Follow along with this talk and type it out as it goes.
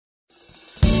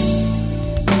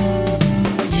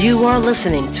You are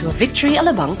listening to a Victory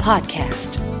Alabang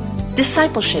podcast.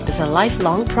 Discipleship is a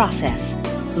lifelong process.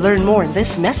 Learn more in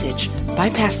this message by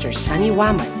Pastor Sunny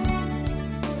Waman.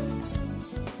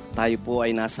 Tayo po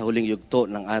ay nasa huling yugto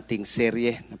ng ating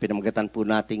serye na pinamagatan po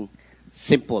nating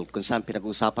Simple, kung saan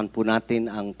pinag-usapan po natin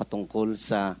ang patungkol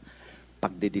sa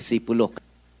pagdidisipulo.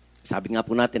 Sabi nga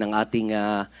po natin ang ating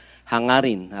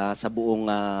hangarin sa buong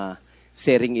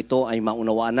sharing ito ay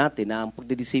maunawaan natin na ang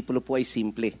pagdidisipulo po ay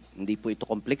simple. Hindi po ito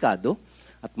komplikado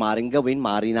at maaaring gawin,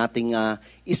 maaari nating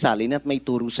isalin at may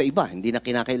turo sa iba. Hindi na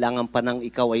kinakailangan pa ng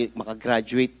ikaw ay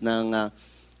makagraduate ng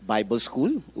Bible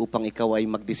school upang ikaw ay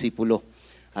magdisipulo.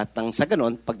 At sa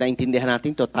ganon, pag naintindihan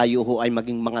natin to, tayo ho ay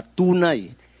maging mga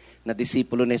tunay na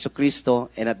disipulo ni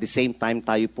Jesucristo, and at the same time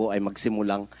tayo po ay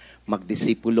magsimulang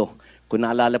magdisipulo. Kung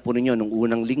naalala po ninyo, nung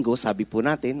unang linggo, sabi po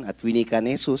natin, at winika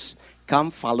ni Jesus, "Come,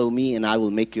 follow me, and I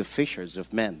will make you fishers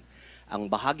of men."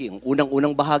 Ang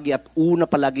unang-unang bahagi at una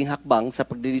palaging hakbang sa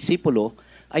pagdidisipulo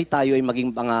ay tayo ay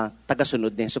maging mga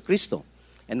tagasunod ni Jesucristo.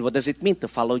 And what does it mean to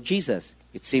follow Jesus?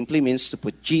 It simply means to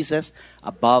put Jesus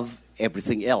above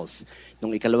everything else.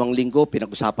 Nung ikalawang linggo,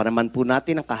 pinag-usapan naman po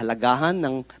natin ang kahalagahan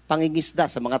ng pangingisda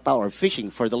sa mga tao or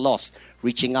fishing for the lost,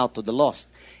 reaching out to the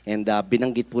lost. And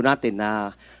binanggit po natin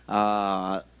na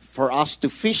for us to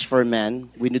fish for men,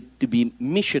 we need to be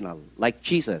missional like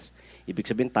Jesus. Ibig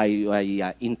sabihin tayo ay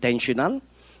intentional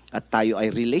at tayo ay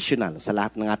relational sa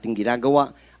lahat ng ating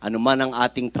ginagawa. Ano man ang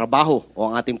ating trabaho o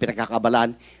ang ating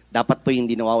pinagkakabalaan, dapat po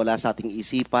hindi nawawala sa ating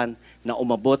isipan na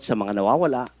umabot sa mga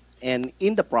nawawala. And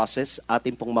in the process,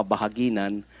 ating pong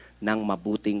mabahaginan ng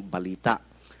mabuting balita.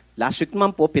 Last week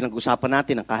naman po, pinag-usapan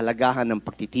natin ang kahalagahan ng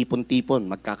pagtitipon-tipon.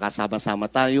 Magkakasama-sama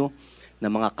tayo ng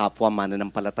mga kapwa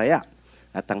mananampalataya.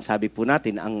 At ang sabi po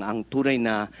natin, ang tunay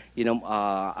na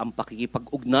ang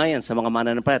pakikipag-ugnayan sa mga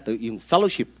mananampalataya, yung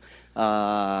fellowship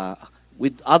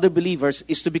with other believers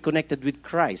is to be connected with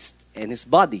Christ and His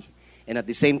body. And at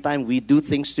the same time, we do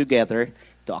things together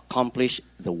to accomplish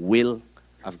the will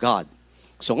of God.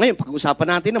 So ngayon,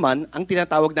 pag-uusapan natin naman ang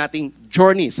tinatawag nating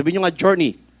journey. Sabihin nyo nga,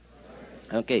 journey.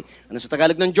 Okay. Ano sa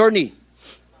Tagalog ng journey?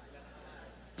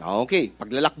 Okay,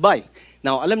 paglalakbay.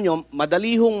 Now, alam nyo,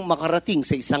 madali hong makarating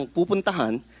sa isang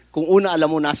pupuntahan kung una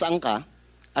alam mo nasaan ka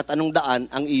at anong daan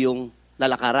ang iyong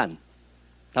lalakaran.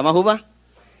 Tama ho ba?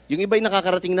 Yung iba'y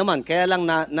nakakarating naman, kaya lang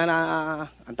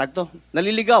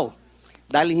naliligaw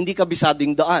dahil hindi kabisado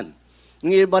yung daan.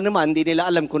 Yung iba naman, hindi nila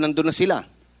alam kung nandun na sila.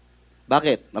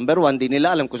 Bakit? Number one, di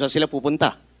nila alam kung saan sila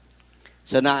pupunta.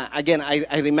 So again,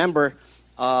 I remember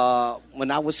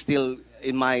when I was still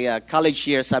in my college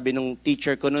year, sabi nung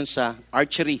teacher ko nun sa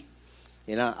archery,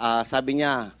 sabi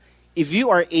niya, if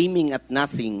you are aiming at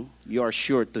nothing, you are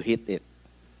sure to hit it.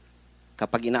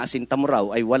 Kapag inaasinta mo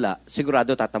raw ay wala,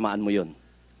 sigurado tatamaan mo yun.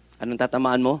 Anong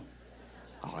tatamaan mo?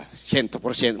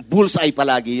 100%. Bullseye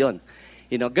palagi yun.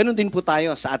 Ganun din po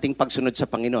tayo sa ating pagsunod sa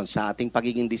Panginoon, sa ating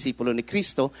pagiging disipulo ni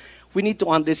Kristo. We need to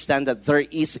understand that there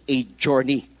is a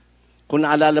journey. Kung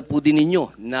naalala po din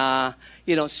ninyo na,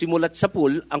 simulat sa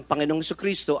pool, ang Panginoong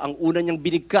Jesucristo, ang una niyang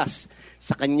binigkas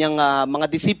sa kanyang mga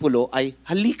disipulo ay,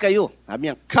 halika kayo. Sabi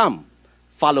niya, come,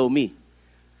 follow me.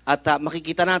 At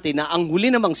makikita natin na ang huli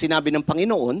namang sinabi ng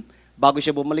Panginoon, bago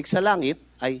siya bumalik sa langit,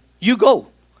 ay, you go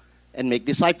and make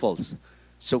disciples.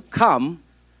 So come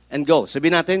and go.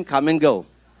 Sabihin natin, come and go.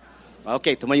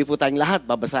 Okay, tumayo po tayong lahat.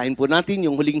 Babasahin po natin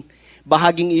yung huling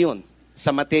bahaging iyon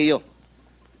sa Mateo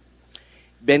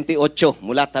 28,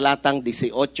 mula talatang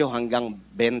 18 hanggang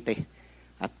 20.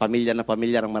 At pamilya na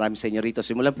pamilya ng marami sa inyo rito.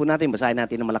 Simulan po natin, basahin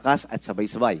natin ng malakas at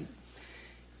sabay-sabay.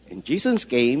 And Jesus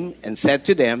came and said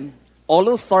to them, all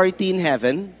authority in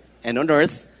heaven and on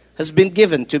earth has been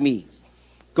given to me.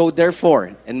 Go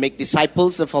therefore and make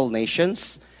disciples of all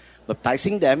nations,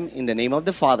 baptizing them in the name of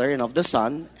the Father and of the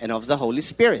Son and of the Holy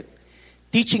Spirit,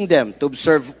 teaching them to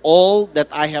observe all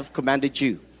that I have commanded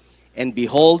you. And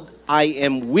behold, I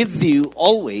am with you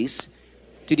always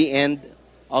to the end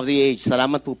of the age.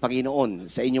 Salamat po, Panginoon,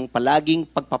 sa inyong palaging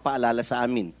pagpapaalala sa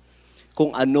amin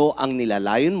kung ano ang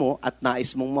nilalayon mo at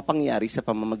nais mong mapangyari sa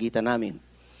pamamagitan namin.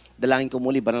 Dalangin ko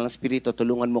muli, Banal na Espiritu,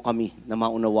 tulungan mo kami na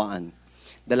maunawaan.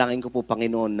 Dalangin ko po,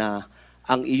 Panginoon, na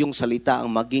ang iyong salita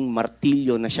ang maging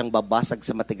martilyo na siyang babasag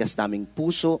sa matigas naming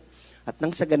puso at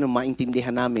nang sa ganun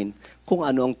maintindihan namin kung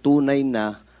ano ang tunay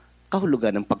na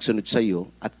kahulugan ng pagsunod sa iyo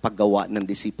at paggawa ng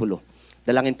disipulo.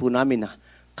 Dalangin po namin na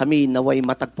kami naway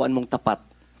matagpuan mong tapat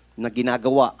na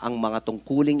ginagawa ang mga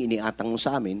tungkuling iniatang mo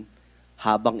sa amin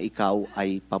habang ikaw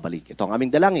ay pabalik. Ito ang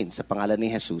aming dalangin sa pangalan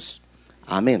ni Jesus.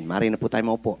 Amen. Mari na po tayo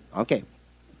maupo. Okay.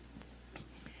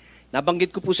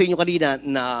 Nabanggit ko po sa inyo kanina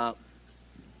na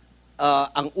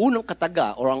ang unang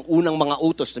kataga o ang unang mga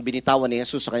utos na binitawan ni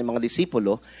Jesus sa kanyang mga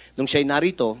disipulo, nung siya'y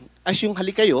narito, ay yung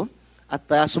halikayo at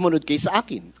sumunod kayo sa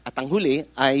akin. At ang huli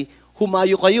ay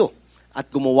humayo kayo at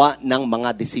gumawa ng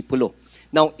mga disipulo.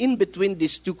 Now, in between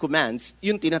these two commands,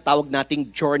 yung tinatawag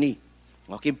nating journey.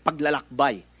 Okay,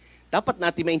 paglalakbay. Dapat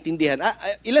natin maintindihan.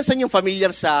 Ilan sa inyong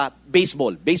familiar sa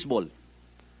baseball? Baseball.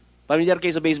 Familiar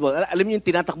kayo sa baseball? Alam niyo yung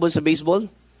tinatakbo sa baseball?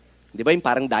 Di ba yung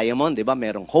parang diamond? Di ba?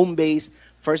 Merong home base,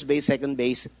 first base, second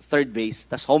base, third base,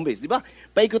 tas home base. Di ba?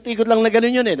 Paikot-ikot lang na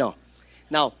ganun yun no?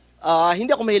 Now,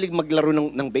 hindi ako mahilig maglaro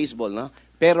ng baseball, no?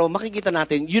 Pero makikita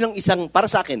natin, yun ang isang,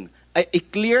 para sa akin, a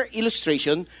clear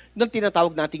illustration ng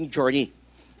tinatawag nating journey.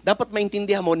 Dapat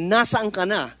maintindihan mo, nasaan ka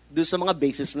na doon sa mga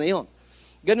bases na yon.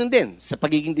 Ganun din, sa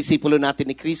pagiging disipulo natin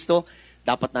ni Kristo,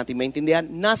 dapat natin maintindihan,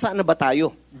 nasaan na ba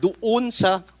tayo doon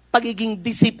sa pagiging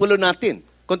disipulo natin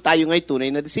kung tayo nga'y tunay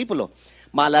na disipulo.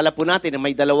 Maalala po natin na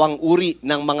may dalawang uri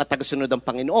ng mga tagasunod ng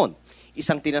Panginoon.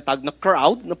 Isang tinatawag na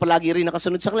crowd na palagi rin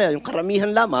nakasunod sa kanila, yung karamihan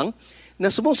lamang na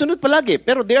sumusunod palagi,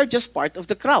 pero they are just part of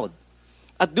the crowd.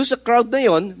 At doon sa crowd na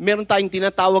yon, meron tayong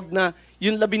tinatawag na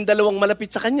yung 12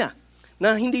 malapit sa kanya,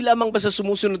 na hindi lamang basta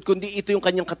sumusunod, kundi ito yung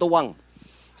kanyang katuwang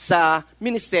sa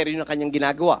ministeryo na kanyang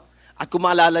ginagawa. At kung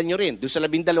maalala nyo rin, doon sa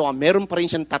 12, meron pa rin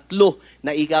siyang 3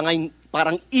 na ikangay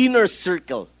parang inner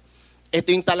circle. Ito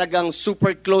yung talagang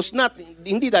super close na,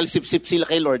 hindi dahil sip-sip sila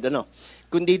kay Lord,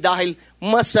 kundi dahil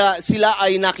mas sila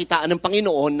ay nakitaan ng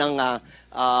Panginoon ng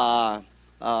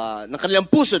kanilang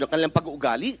puso, ng kanilang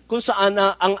pag-uugali, kung saan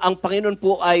ang Panginoon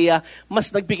po ay mas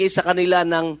nagbigay sa kanila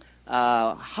ng,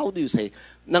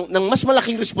 ng mas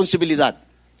malaking responsibilidad.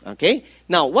 Okay?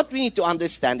 Now, what we need to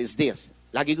understand is this.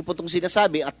 Lagi ko po itong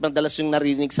sinasabi at madalas yung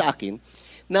narinig sa akin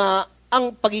na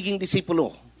ang pagiging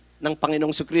disipulo ng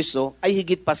Panginoong Kristo ay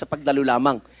higit pa sa pagdalo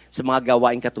lamang sa mga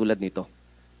gawain katulad nito.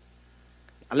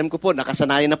 Alam ko po,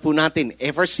 nakasanayan na po natin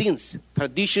ever since,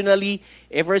 traditionally,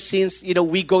 ever since,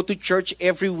 we go to church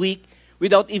every week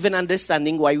without even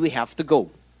understanding why we have to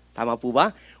go. Tama po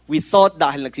ba? We thought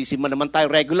dahil nagsisimba naman tayo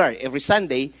regular every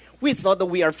Sunday, we thought that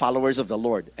we are followers of the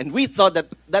Lord. And we thought that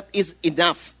that is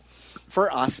enough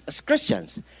for us as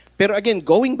Christians. Pero again,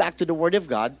 going back to the Word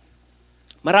of God,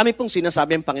 marami pong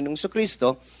sinasabi ang Panginoong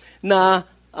Kristo na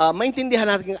maintindihan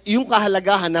natin yung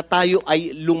kahalagahan na tayo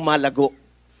ay lumalago.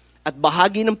 At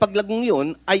bahagi ng paglagong yun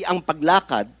ay ang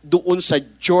paglakad doon sa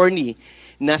journey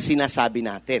na sinasabi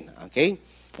natin. Okay?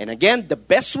 And again, the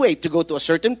best way to go to a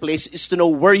certain place is to know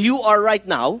where you are right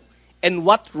now and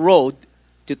what road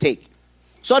to take.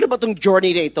 So ano ba itong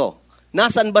journey na ito?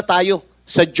 Nasaan ba tayo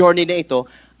sa journey na ito?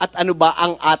 At ano ba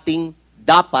ang ating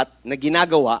dapat na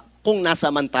ginagawa kung nasa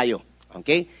man tayo?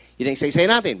 Okay? Yun ang isa-isa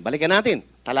natin. Balikan natin.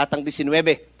 Talatang 19.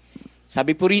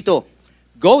 Sabi po rito,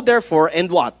 go therefore and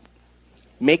what?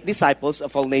 Make disciples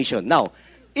of all nations. Now,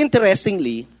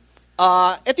 interestingly,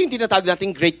 ito yung tinatawag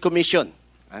nating Great Commission.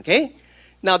 Okay?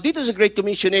 Now, dito sa Great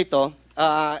Commission na ito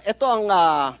ang...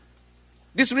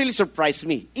 this really surprised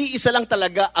me. Iisa lang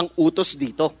talaga ang utos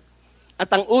dito. At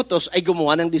ang utos ay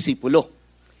gumawa ng disipulo.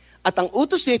 At ang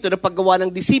utos nito na paggawa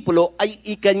ng disipulo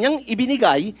ay ikanyang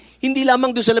ibinigay, hindi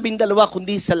lamang doon sa 12,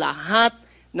 kundi sa lahat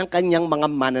ng kanyang mga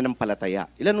mananampalataya.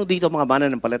 Ilan dito mga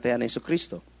mananampalataya na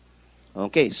Jesucristo?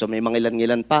 Okay, so may mga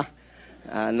ilan-ilan pa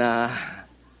na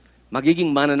magiging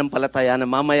mananampalataya na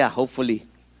mamaya, hopefully.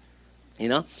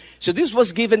 So this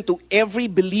was given to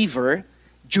every believer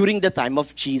during the time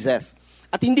of Jesus.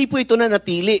 At hindi po ito na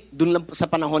natili dun lang sa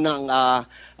panahon ng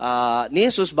ni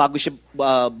Jesus bago siya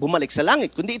bumalik sa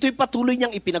langit, kundi ito'y patuloy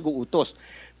niyang ipinag-uutos.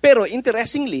 Pero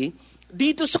interestingly,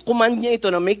 dito sa command niya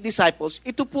ito na make disciples,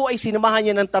 ito po ay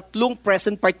sinamahan niya ng 3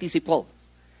 present participle.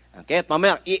 Okay? At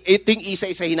mamaya, ito yung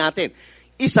isa-isahin natin.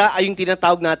 Isa ay yung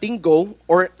tinatawag nating go,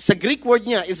 or sa Greek word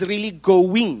niya is really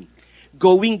going.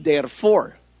 Going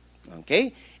therefore.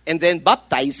 Okay? And then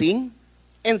baptizing,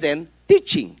 and then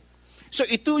teaching. So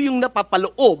ito yung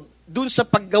napapaloob dun sa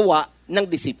paggawa ng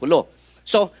disipulo.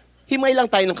 So, himay lang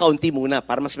tayo ng kaunti muna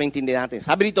para mas maintindihan natin.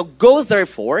 Sabi dito, go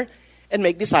therefore and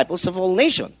make disciples of all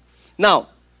nations.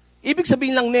 Now, ibig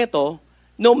sabihin lang nito,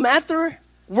 no matter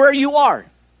where you are,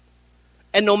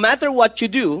 and no matter what you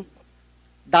do,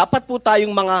 dapat po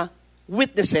tayong mga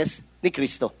witnesses ni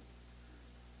Kristo.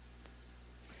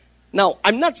 Now,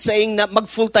 I'm not saying na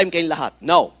mag-full-time kayong lahat.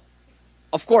 No.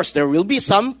 Of course, there will be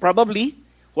some, probably,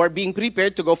 who are being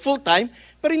prepared to go full-time,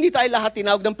 pero hindi tayo lahat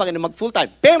tinawag ng Panginoon mag-full-time.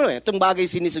 Pero itong bagay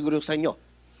sinisiguro sa inyo,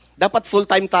 dapat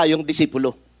full-time tayong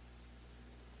disipulo.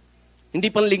 Hindi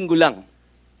pang linggo lang.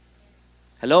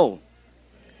 Hello?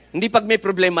 Hindi pag may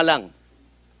problema lang.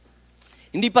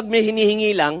 Hindi pag may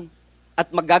hinihingi lang, at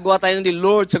maggagawa tayo ng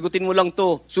Lord, sagutin mo lang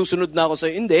to, susunod na ako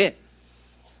sa iyo. Hindi.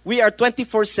 we are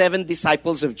 24/7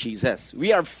 disciples of Jesus.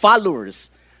 We are followers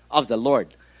of the Lord.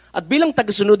 At bilang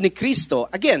tagasunod ni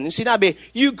Kristo, again, yung sinabi,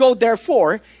 you go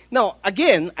therefore. Now,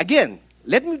 again,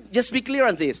 let me just be clear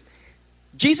on this.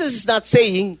 Jesus is not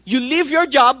saying, you leave your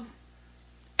job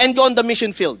and go on the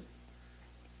mission field.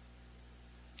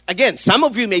 Again, some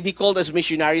of you may be called as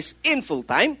missionaries in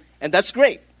full-time, and that's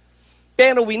great.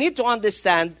 Pero we need to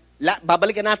understand,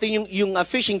 babalikan natin yung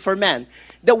fishing for man,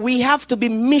 that we have to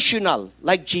be missional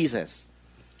like Jesus.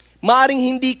 Maaring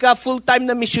hindi ka full-time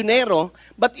na misyonero,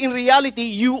 but in reality,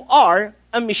 you are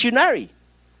a missionary.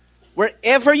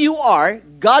 Wherever you are,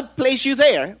 God placed you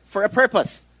there for a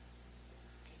purpose.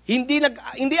 Hindi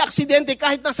aksidente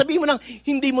kahit nasabihin mo nang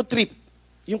hindi mo trip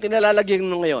yung kinalalagyan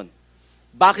mo ngayon.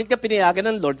 Bakit ka pinayagan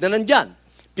ng Lord na nandyan?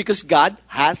 Because God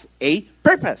has a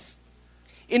purpose.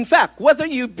 In fact, whether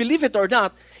you believe it or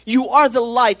not, you are the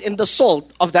light and the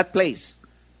salt of that place.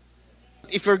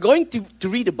 If you're going to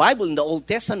read the Bible in the Old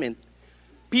Testament,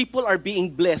 people are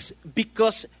being blessed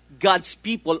because God's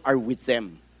people are with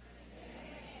them.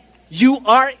 You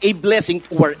are a blessing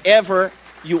wherever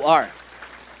you are.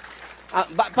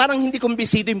 Parang hindi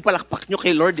kumbisido yung palakpak nyo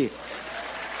kay Lord eh.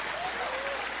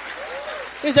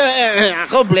 Kasi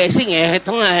ako blessing eh.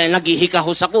 Ito nga,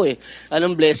 naghihikahos ako eh.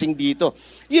 Anong blessing dito?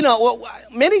 You know,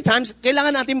 many times,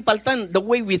 kailangan natin paltan the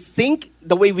way we think,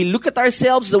 the way we look at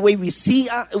ourselves, the way we see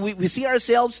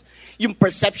ourselves, yung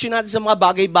perception natin sa mga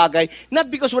bagay-bagay. Not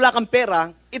because wala kang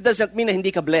pera, it doesn't mean na hindi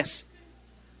ka blessed.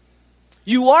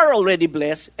 You are already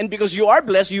blessed, and because you are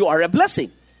blessed, you are a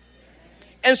blessing.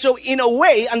 And so, in a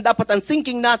way, ang dapat ang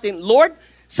thinking natin, Lord,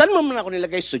 saan mo man ako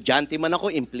nilagay? Estudyante man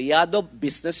ako, empleyado,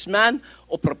 businessman,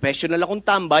 o professional akong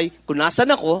tambay, kung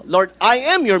nasan ako, Lord,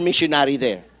 I am your missionary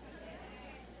there.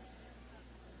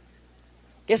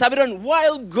 Kaya sabi doon,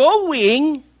 while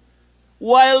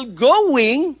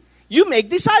going, you make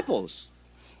disciples.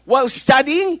 While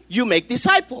studying, you make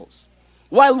disciples.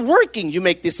 While working, you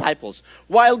make disciples.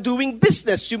 While doing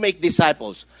business, you make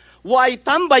disciples. While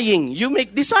tambaying, you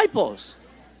make disciples.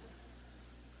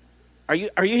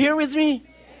 Are you here with me?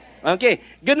 Okay,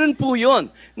 ganun po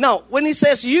yun. Now, when he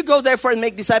says, you go therefore and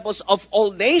make disciples of all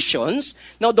nations,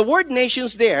 now the word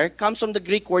nations there comes from the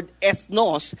Greek word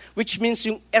ethnos, which means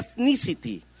yung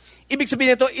ethnicity. Ibig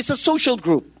sabihin nito, it's a social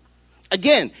group.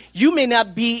 Again, you may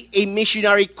not be a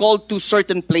missionary called to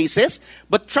certain places,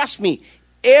 but trust me,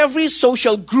 every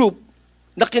social group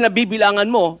na kinabibilangan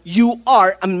mo, you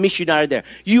are a missionary there.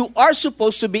 You are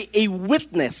supposed to be a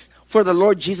witness for the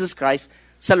Lord Jesus Christ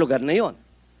sa lugar na yon.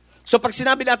 So pag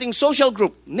sinabi nating social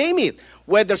group, name it,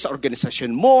 whether sa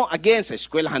organisasyon mo, again, sa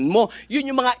eskwelahan mo, yun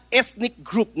yung mga ethnic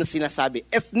group na sinasabi,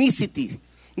 ethnicity.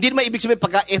 Hindi naman ibig sabihin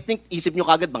pagka ethnic, isip nyo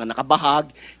kagad mga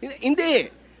nakabahag. Hindi.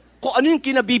 Kung ano yung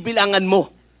kinabibilangan mo.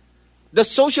 The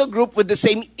social group with the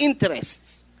same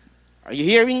interests. Are you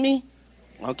hearing me?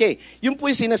 Okay. Yun po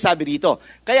yung sinasabi dito.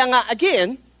 Kaya nga,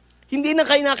 again, hindi na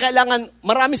kailangan,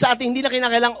 marami sa atin, hindi na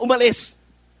kailangan umalis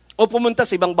o pumunta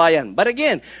sa ibang bayan. But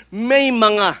again, may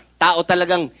mga tao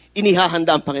talagang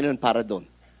inihahanda ang Panginoon para doon.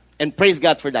 And praise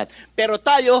God for that. Pero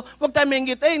tayo, wag tayo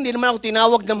mainggit, hindi naman ako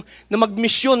tinawag na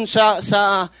magmisyon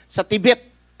sa Tibet.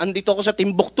 Andito ako sa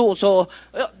Timbuktu. So,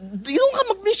 doon ka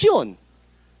magmisyon.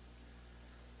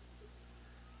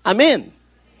 Amen.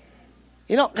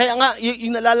 You know, kaya nga,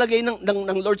 yung nalalagay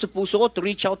ng Lord sa puso ko to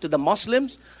reach out to the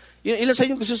Muslims. Ilan sa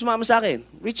inyo gusto sumama sa akin?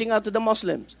 Reaching out to the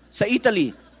Muslims. Sa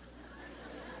Italy.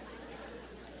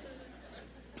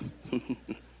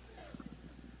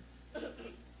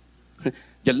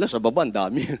 Diyan lang sa baba, ang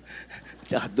dami.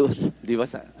 Tsaka doon. Di ba?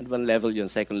 Ano bang level yun?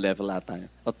 Second level ata.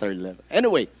 O third level.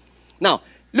 Anyway. Now,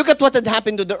 look at what had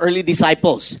happened to the early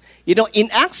disciples. You know,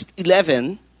 in Acts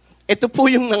 11, ito po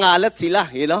yung nangalat sila,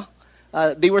 you know.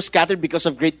 They were scattered because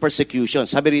of great persecution.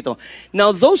 Sabi rito, now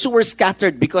those who were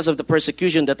scattered because of the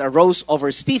persecution that arose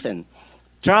over Stephen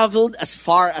traveled as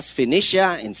far as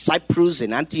Phoenicia and Cyprus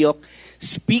and Antioch,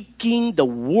 speaking the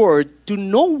word to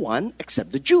no one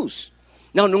except the Jews.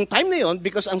 Now, nung time na yon,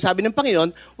 because ang sabi ng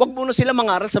Panginoon, wag muna sila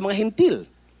mangaral sa mga hentil.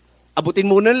 Abutin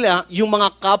muna nila yung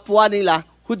mga kapwa nila,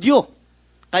 Hudyo.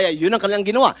 Kaya yun ang kanilang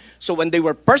ginawa. So when they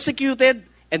were persecuted,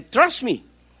 and trust me,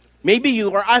 maybe you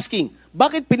are asking,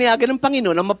 bakit pinayagan ng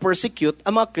Panginoon na ma-persecute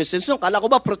ang mga Christians? No, kala ko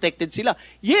ba protected sila?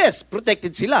 Yes,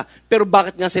 protected sila. Pero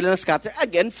bakit nga sila na-scatter?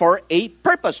 Again, for a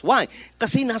purpose. Why?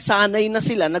 Kasi nasanay na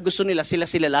sila na gusto nila sila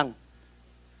lang.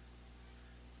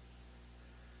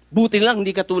 Buti lang,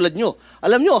 hindi katulad nyo.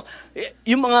 Alam nyo,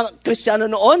 yung mga Kristiyano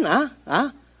noon,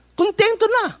 kontento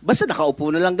na. Basta nakaupo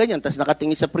na lang ganyan, tapos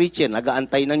nakatingin sa preacher,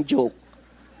 nag-aantay ng joke.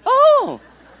 Oh!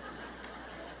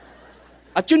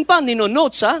 At yun pa,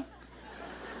 nino-notes,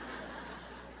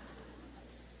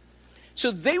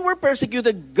 So they were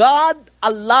persecuted. God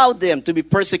allowed them to be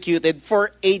persecuted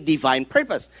for a divine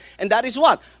purpose. And that is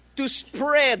what? To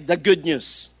spread the good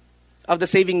news of the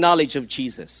saving knowledge of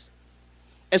Jesus.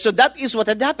 And so that is what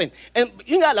had happened. And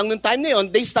yun nga lang, nung time na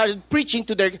yun, they started preaching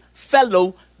to their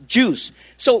fellow Jews.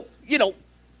 So,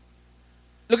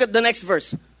 look at the next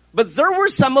verse. But there were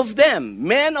some of them,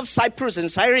 men of Cyprus and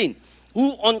Cyrene,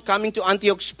 who on coming to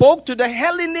Antioch spoke to the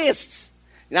Hellenists.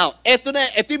 Now, ito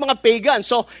yung mga pagan.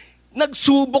 So,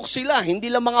 nagsubok sila, hindi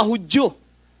lang mga Hudyo.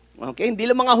 Okay, hindi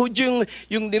lang mga Hudyo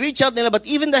yung ni-reach out nila, but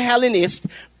even the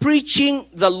Hellenists preaching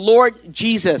the Lord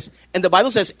Jesus. And the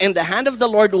Bible says, and the hand of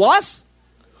the Lord was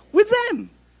with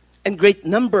them. And great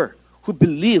number who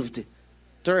believed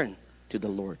turned to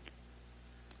the Lord.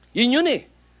 Yun eh.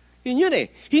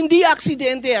 Hindi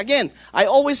aksidente. Again, I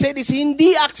always say this,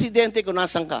 hindi aksidente kung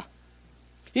nasan ka.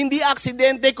 Hindi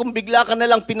aksidente kung bigla ka na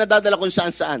lang pinadadala kung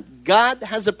saan-saan. God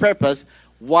has a purpose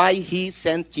why He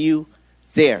sent you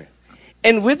there.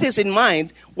 And with this in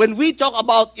mind, when we talk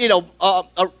about,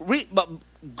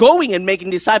 going and making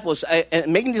disciples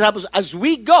as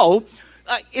we go,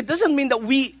 it doesn't mean that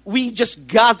we just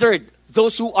gathered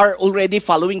those who are already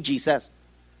following Jesus.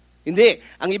 Hindi.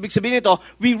 Ang ibig sabihin nito,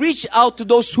 we reach out to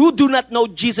those who do not know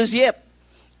Jesus yet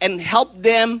and help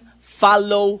them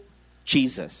follow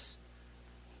Jesus.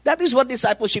 That is what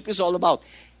discipleship is all about.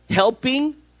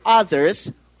 Helping others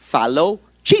follow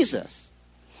Jesus.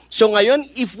 So ngayon,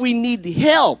 if we need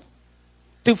help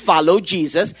to follow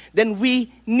Jesus, then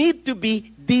we need to be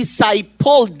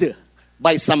discipled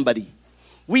by somebody.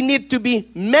 We need to be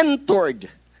mentored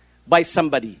by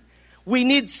somebody. We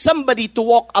need somebody to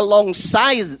walk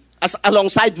alongside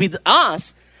with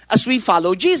us as we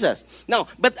follow Jesus. Now,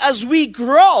 but as we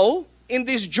grow in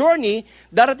this journey,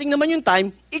 darating naman yung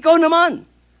time, ikaw naman.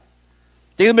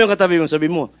 Tingnan mo yung katabi mo, sabi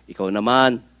mo, ikaw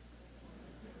naman.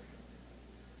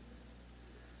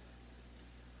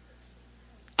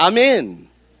 Amen.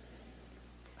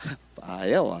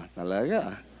 Ayaw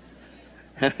talaga.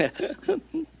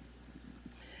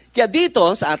 Kaya dito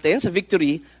sa atin, sa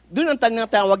Victory, doon ang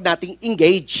tinatawag nating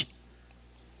engage.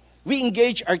 We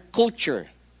engage our culture.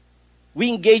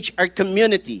 We engage our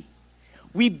community.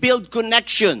 We build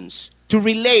connections to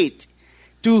relate,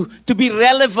 to be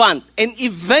relevant, and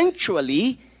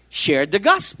eventually share the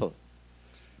gospel.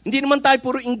 Hindi naman tayo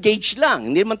puro engage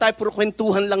lang. Hindi naman tayo puro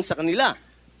kwentuhan lang sa kanila.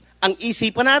 Ang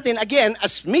isipan natin, again,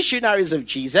 as missionaries of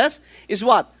Jesus, is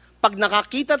what? Pag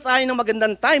nakakita tayo ng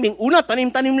magandang timing, una,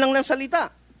 tanim-tanim lang ng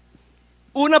salita.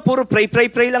 Una, puro pray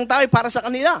lang tayo para sa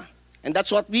kanila. And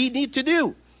that's what we need to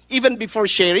do. Even before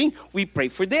sharing, we pray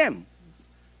for them.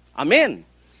 Amen.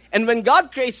 And when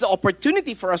God creates the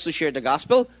opportunity for us to share the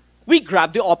gospel, we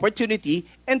grab the opportunity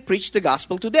and preach the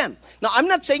gospel to them. Now, I'm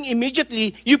not saying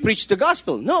immediately you preach the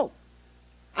gospel. No.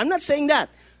 I'm not saying that.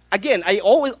 Again,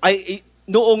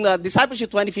 noong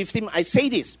Discipleship 2015, I say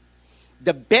this.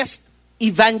 The best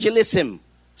evangelism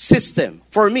system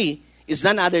for me is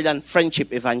none other than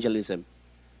friendship evangelism.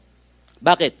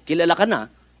 Bakit? Kilala ka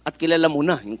na at kilala mo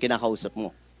na yung kinakausap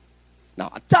mo. Now,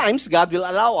 at times, God will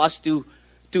allow us to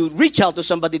reach out to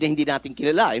somebody na hindi natin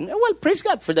kilala. And, well, praise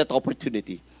God for that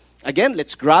opportunity. Again,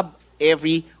 let's grab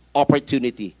every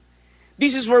opportunity.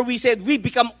 This is where we said we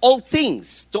become all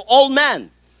things to all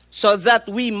men so that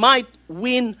we might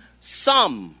win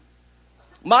some.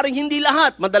 Maring hindi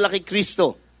lahat madala kay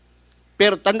Kristo.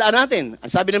 Pero tandaan natin,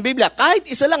 ang sabi ng Biblia, kahit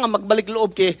isa lang ang magbalik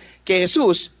loob kay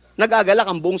Jesus, nagagalak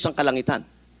ang buong sangkalangitan.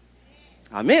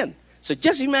 Amen. So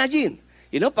just imagine,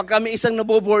 pag kami isang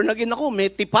naboborn again ako, may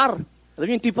tipar. Alam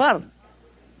niyo yung tipar?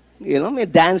 May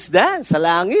dance sa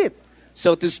langit.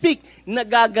 So to speak,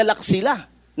 nagagalak sila.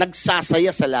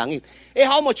 Nagsasaya sa langit.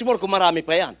 How much more kung marami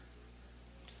pa yan?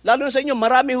 Lalo na sa inyo,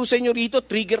 marami ho sa inyo rito,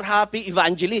 trigger-happy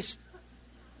evangelist.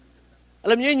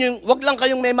 Alam niyo yun, wag lang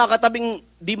kayong may makatabing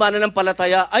di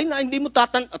mananampalataya, hindi mo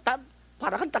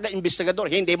para kang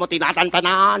taga-investigador, hindi mo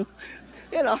tinatantanan.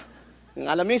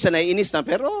 Alam niyo, isa naiinis na,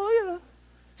 pero,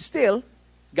 still,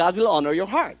 God will honor your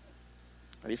heart.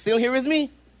 Are you still here with me?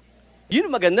 Yun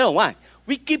ang maganda. Why?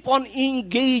 We keep on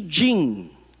engaging.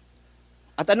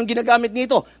 At anong ginagamit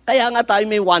nito? Kaya nga tayo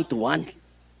may one-to-one.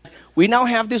 We now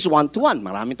have this one-to-one.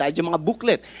 Marami tayo dyan mga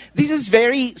booklet. This is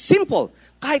very simple.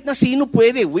 Kahit na sino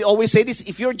pwede. We always say this,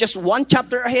 if you're just one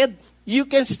chapter ahead, you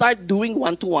can start doing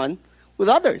one-to-one with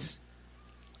others.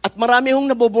 At marami hong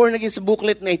naboborn again sa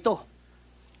booklet na ito.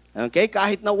 Okay?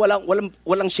 Kahit na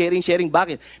walang sharing.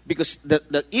 Bakit? Because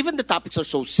even the topics are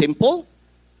so simple,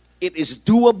 it is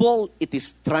doable, it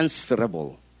is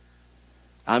transferable.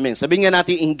 Amen. Sabihin nga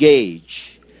natin,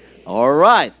 engage.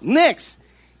 Alright. Next.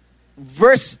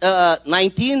 Verse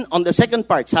 19 on the second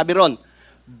part. Sabi ron,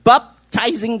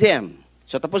 baptizing them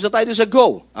So tapos na tayo sa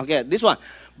go. Okay, this one.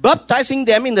 Baptizing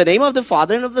them in the name of the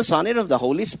Father and of the Son and of the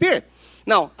Holy Spirit.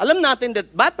 Now, alam natin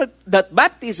that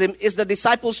baptism is the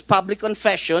disciples' public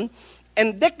confession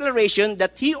and declaration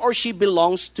that he or she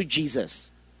belongs to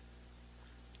Jesus.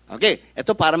 Okay,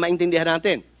 ito para maintindihan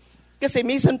natin. Kasi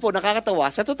minsan po nakakatawa,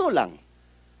 sa totoo lang,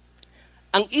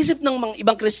 ang isip ng mga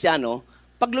ibang Kristiyano,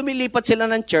 pag lumilipat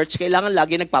sila ng church, kailangan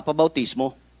lagi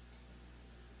nagpapabautismo.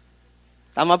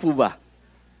 Tama po ba?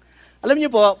 Alam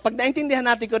niyo po, pag naintindihan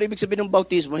natin kung ibig sabihin ng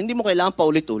bautismo, hindi mo kailangan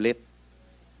paulit-ulit.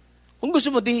 Kung gusto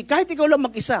mo, kahit ikaw lang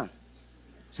mag-isa,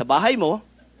 sa bahay mo,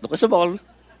 doon ka sa ball.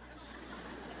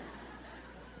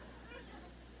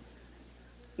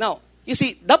 Now, you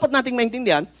see, dapat nating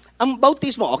maintindihan, ang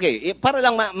bautismo, okay, para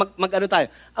lang mag-ano tayo,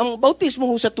 ang bautismo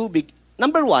ho sa tubig,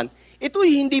 number one, ito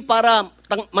hindi para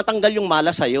matanggal yung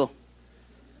malas sa'yo.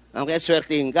 Okay,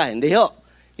 swertihin ka, hindi ho.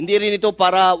 Hindi rin ito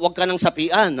para wag ka nang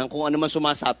sapian ng kung ano man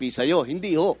sumasapi sa'yo.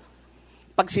 Hindi ho.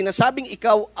 Pag sinasabing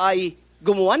ikaw ay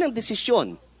gumawa ng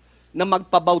desisyon na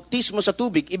magpabautismo sa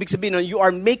tubig, ibig sabihin nun, you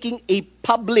are making a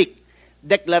public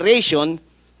declaration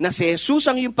na si Jesus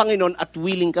ang iyong Panginoon at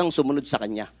willing kang sumunod sa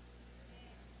Kanya.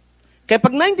 Kaya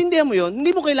pag naintindihan mo yun, hindi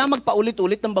mo kailangan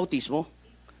magpaulit-ulit ng bautismo.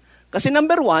 Kasi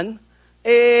number one,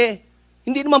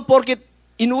 hindi naman porket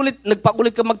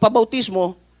nagpaulit ka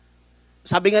magpabautismo,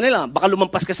 sabi nga nila, baka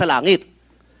lumampas ka sa langit.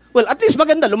 Well, at least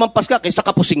maganda, lumampas ka kaysa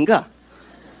kapusing ka.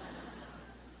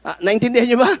 Naintindihan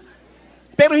niyo ba?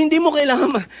 Pero hindi mo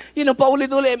kailangan,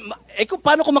 paulit-ulit.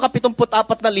 Paano kung maka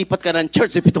 74 na lipat ka ng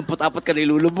church, 74 ka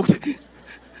nilulubog?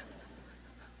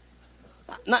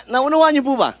 Naunawaan niyo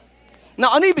po ba?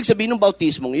 Now, ano ibig sabihin ng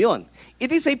bautismong iyon?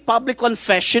 It is a public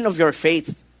confession of your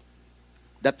faith.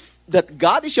 That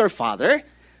God is your Father,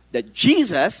 that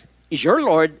Jesus is your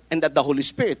Lord, and that the Holy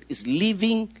Spirit is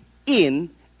living in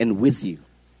and with you.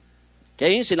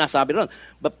 Kaya yung sinasabi ron,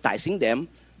 baptizing them,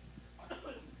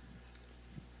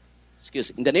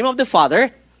 in the name of the Father,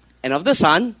 and of the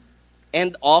Son,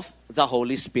 and of the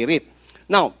Holy Spirit.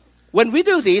 Now, when we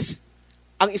do this,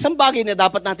 ang isang bagay na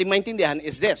dapat natin maintindihan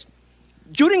is this.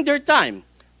 During their time,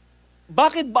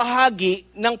 bakit bahagi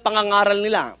ng pangangaral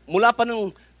nila, mula pa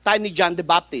nung time ni John the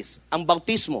Baptist, ang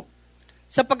bautismo?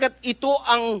 Sapagkat ito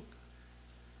ang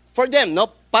for them,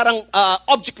 parang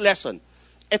object lesson.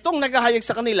 Itong naghahayag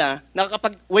sa kanila, na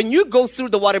when you go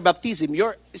through the water baptism,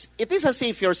 it is as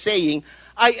if you're saying,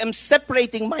 I am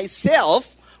separating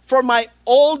myself from my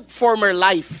old former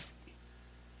life.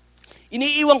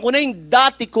 Iniiwan ko na yung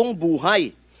dati kong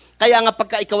buhay. Kaya nga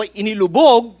pagka ikaw ay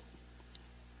inilubog,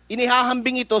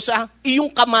 inihahambing ito sa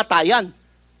iyong kamatayan.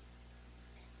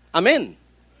 Amen.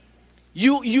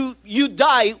 You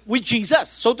die with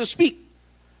Jesus, so to speak.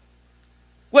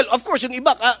 Well, of course, yung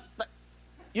iba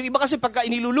kasi pagka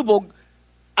inilulubog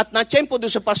at na-tsempo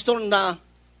doon sa pastor na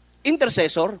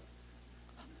intercessor,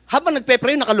 habang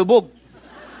nagpe-pray, nakalubog.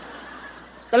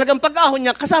 Talagang pag-ahon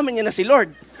niya, kasama niya na si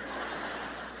Lord.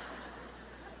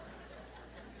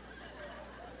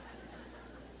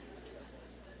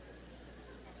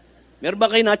 Meron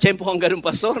ba kayo na-tsempo ang ganun,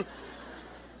 pastor?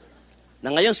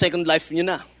 Na ngayon, second life niyo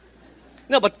na.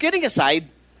 But kidding aside,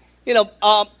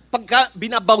 pagka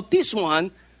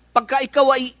binabautismohan, pagka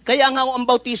ikaw ay, kaya nga ang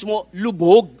bautismo,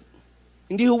 lubog.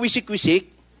 Hindi huwisik-wisik.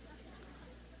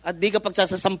 At di ka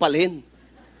pagsasasampalin.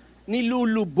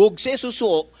 Nilulubog. Si Jesus,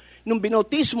 nung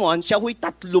binautismohan, siya huy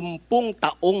 30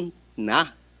 taong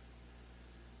na.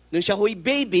 Nung siya huy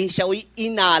baby, siya huy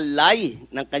inalay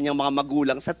ng kanyang mga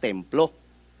magulang sa templo.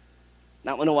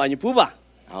 Naunawaan niyo po ba?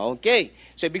 Okay.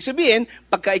 So, ibig sabihin,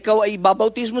 pagka ikaw ay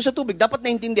babautismo sa tubig, dapat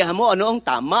naintindihan mo ano ang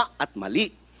tama at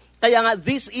mali. Kaya nga,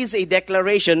 this is a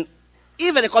declaration,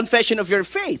 even a confession of your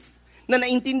faith, na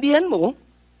naintindihan mo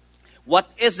what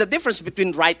is the difference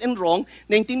between right and wrong,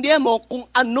 naintindihan mo kung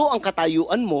ano ang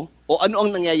katayuan mo o ano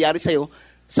ang nangyayari sa'yo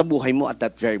sa buhay mo at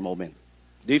that very moment.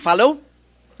 Do you follow?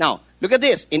 Now, look at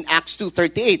this. In Acts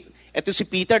 2:38, ito si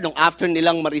Peter, nung after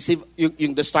nilang ma-receive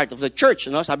yung the start of the church,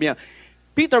 sabi niya,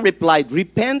 Peter replied,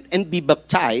 repent and be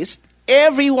baptized,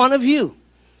 every one of you,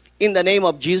 in the name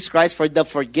of Jesus Christ for the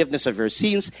forgiveness of your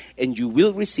sins, and you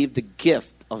will receive the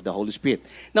gift of the Holy Spirit.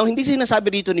 Now, hindi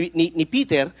sinasabi dito ni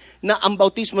Peter na ang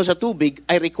bautismo sa tubig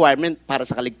ay requirement para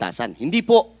sa kaligtasan. Hindi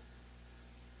po.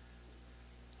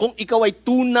 Kung ikaw ay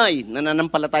tunay na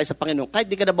nananampalataya sa Panginoon, kahit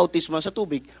di ka na bautismo sa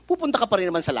tubig, pupunta ka pa rin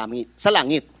naman sa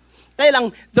langit. Kaya lang,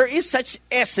 there is such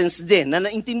essence din na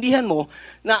naintindihan mo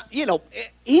na,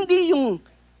 hindi yung,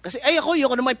 kasi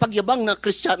ako na may pagyabang na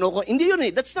Kristiyano ko. Hindi yun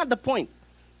eh. That's not the point.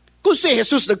 Kung si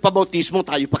Jesus nagpabautismo,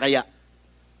 tayo pa kaya?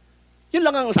 Yun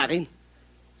lang ang sa akin.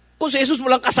 Kung si Jesus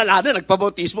walang kasalanan,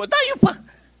 nagpabautismo, tayo pa.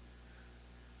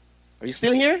 Are you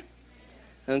still here?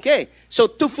 Okay? So,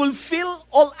 to fulfill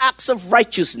all acts of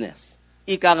righteousness.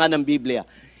 Ika nga ng Biblia.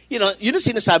 Yun ang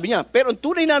sinasabi niya. Pero ang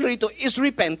tunay na rito is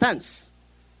repentance.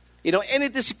 And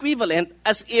it is equivalent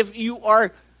as if you are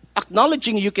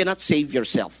acknowledging you cannot save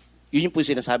yourself. Yun yung po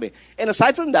sinasabi. And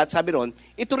aside from that, sabi ron,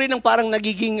 ito rin ang parang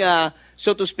nagiging,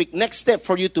 so to speak, next step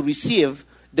for you to receive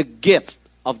the gift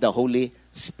of the Holy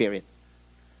Spirit.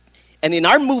 And in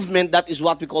our movement, that is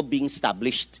what we call being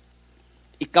established.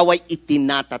 Ikaw ay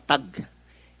itinatatag.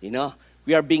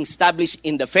 We are being established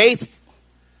in the faith.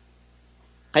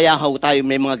 Kaya tayo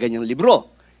may mga ganyang libro.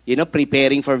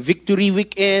 Preparing for Victory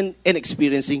Weekend and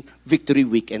experiencing Victory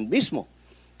Weekend mismo.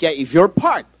 Kaya if you're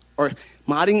part, or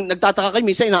maaaring nagtataka kayo,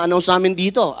 minsan ina-announce namin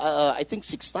dito, I think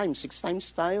 6 times. 6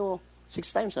 times tayo. 6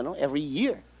 times, every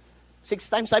year. 6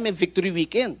 times tayo may Victory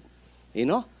Weekend.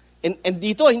 And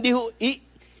dito, hindi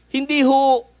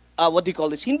what do you call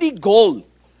this? Hindi goal.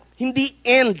 Hindi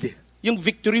end yung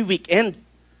Victory Weekend.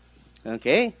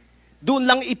 Okay? Doon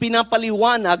lang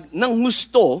ipinapaliwanag ng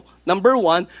husto, number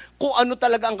 1, kung ano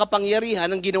talaga ang kapangyarihan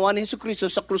ng ginawa ni Jesucristo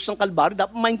sa krus ng Kalbaryo.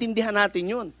 Dapat maintindihan natin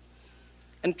yun.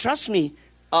 And trust me,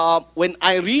 when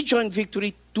I rejoined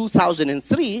Victory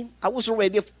 2003, I was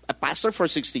already a pastor for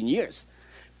 16 years.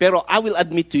 Pero I will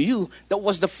admit to you, that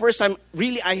was the first time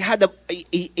really I had a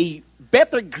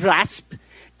better grasp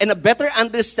and a better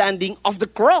understanding of the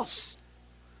cross.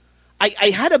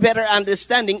 I had a better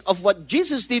understanding of what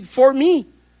Jesus did for me.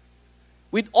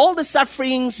 With all the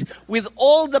sufferings, with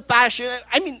all the passion,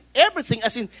 everything,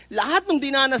 as in, lahat ng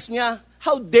dinanas niya,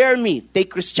 how dare me take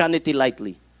Christianity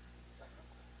lightly?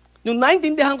 Nung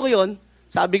naintindihan ko yon,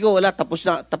 sabi ko, wala, tapos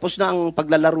na ang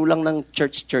paglalaro lang ng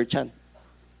church-churchan.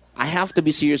 I have to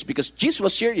be serious because Jesus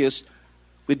was serious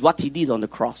with what He did on the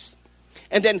cross.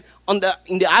 And then,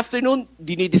 in the afternoon,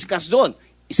 dinidiscuss doon,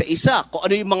 isa-isa, kung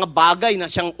ano yung mga bagay na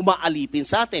siyang umaalipin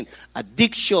sa atin.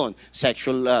 Addiction,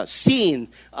 sexual sin,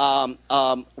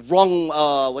 wrong,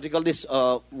 what do you call this,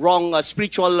 wrong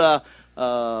spiritual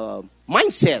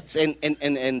mindsets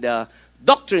and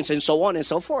doctrines and so on and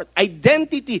so forth.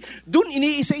 Identity, dun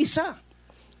iniisa-isa.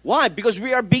 Why? Because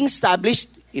we are being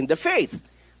established in the faith.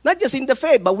 Not just in the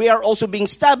faith, but we are also being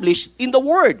established in the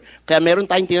Word. Kaya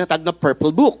meron tayong tinatag na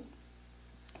purple book.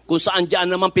 Kung saan diyan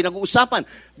naman pinag-uusapan,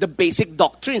 the basic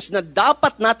doctrines na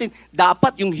dapat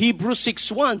yung Hebrews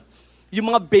 6:1, yung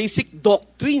mga basic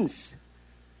doctrines.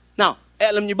 Now,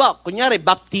 alam niyo ba, kunyari,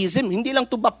 baptism, hindi lang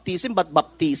to baptism, but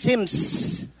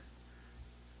baptisms.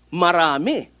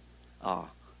 Marami.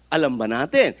 Alam ba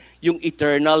natin? Yung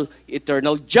eternal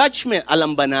judgment,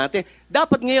 alam ba natin?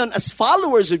 Dapat ngayon, as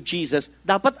followers of Jesus,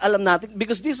 dapat alam natin,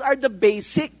 because these are the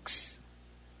basics.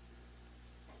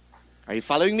 Are you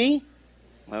following me?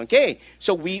 Okay,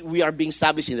 so we are being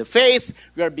established in the faith,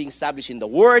 we are being established in the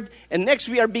Word, and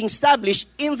next we are being established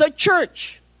in the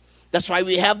church. That's why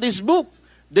we have this book,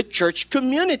 The Church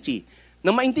Community.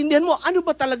 Na maintindihan mo, ano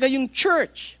ba talaga yung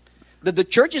church? That the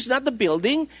church is not the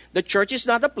building, the church is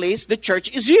not a place, the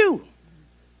church is you.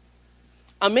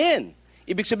 Amen.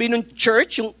 Ibig sabihin ng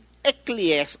church, yung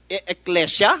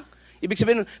ecclesia, ibig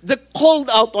sabihin the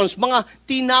called out ones, mga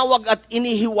tinawag at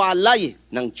inihiwalay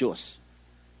ng Diyos.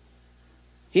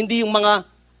 Hindi yung mga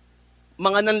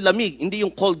nanlamig, hindi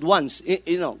yung called ones,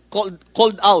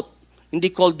 called out, hindi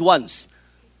called ones.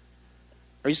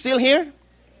 Are you still here?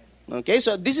 Okay,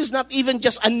 so this is not even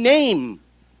just a name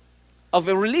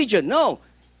of a religion. No,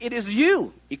 it is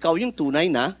you. Ikaw yung tunay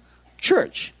na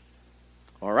church.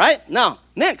 All right? Now,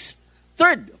 next,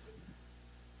 third.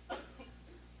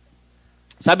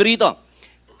 Sabi rito,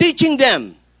 teaching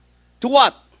them to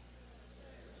what?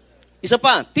 Isa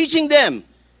pa, teaching them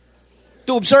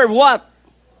to observe what?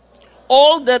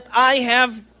 All that I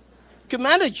have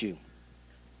commanded you.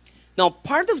 Now,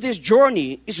 part of this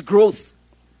journey is growth.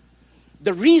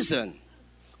 The reason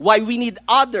why we need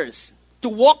others to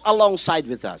walk alongside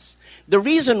with us, the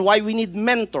reason why we need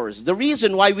mentors, the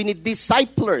reason why we need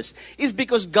disciplers is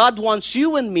because God wants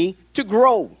you and me to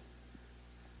grow.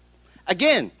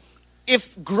 Again,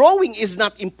 if growing is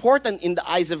not important in the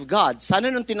eyes of God, sana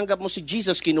nung tinanggap mo si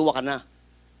Jesus, kinuha ka na.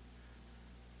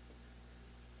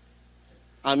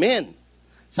 Amen.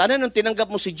 Sana nung tinanggap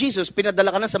mo si Jesus, pinadala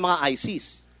ka na sa mga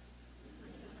ICs.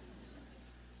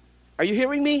 Are you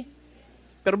hearing me?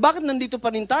 Pero bakit nandito pa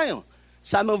rin tayo?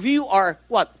 Some of you are,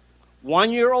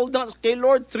 1 year old na kay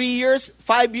Lord, 3 years,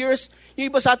 5 years. Yung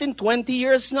iba sa atin, 20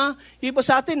 years na. Yung iba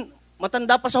sa atin,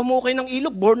 matanda pa sa humukay ng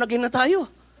ilog, born again na tayo.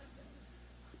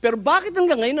 Pero bakit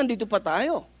hanggang ngayon nandito pa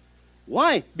tayo?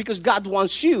 Why? Because God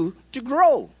wants you to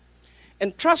grow.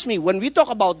 And trust me, when we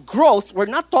talk about growth, we're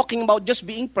not talking about just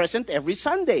being present every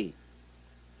Sunday.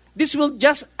 This will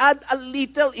just add a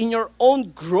little in your own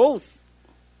growth.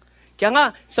 Kaya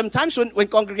nga, sometimes when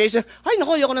congregation, ay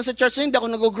nako, ayoko na sa church na hindi ako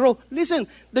nag-grow. Listen,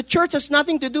 the church has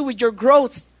nothing to do with your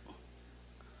growth.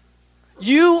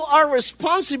 You are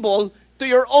responsible to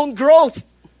your own growth.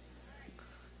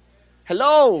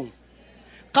 Hello?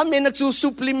 Kami,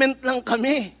 nagsusupplement lang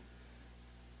kami.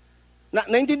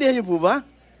 Naintindihan niyo po ba?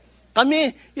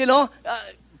 Kami,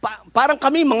 parang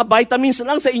kami, mga vitamins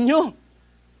lang sa inyo.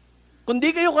 Kung di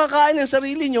kayo kakain ng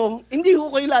sarili nyo, hindi ko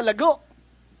kayo lalago.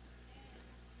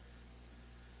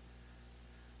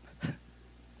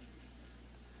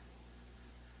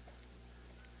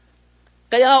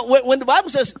 Kaya when the Bible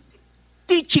says,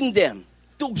 teaching them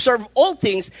to observe all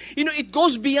things, it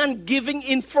goes beyond giving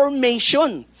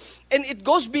information. And it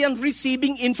goes beyond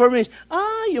receiving information.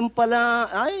 Yung pala,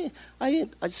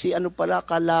 si ano pala,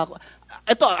 akala ko.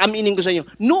 Ito, aminin ko sa inyo.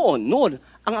 Noon,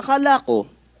 ang akala ko,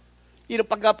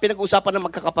 pag pinag-usapan ng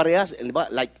magkakaparehas, di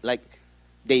ba? Like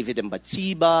David and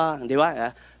Bathsheba, di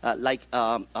ba?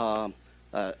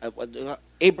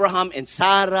 Abraham and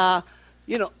Sarah.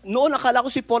 Noon akala ko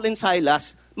si Paul and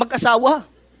Silas, mag-asawa.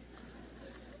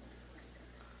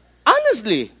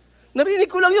 Honestly, narinig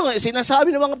ko lang yung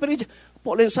sinasabi ng mga preacher,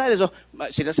 Paul and Silas,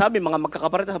 sinasabi mga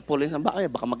magkakaparehas, Paul and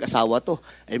Silas, baka mag-asawa to.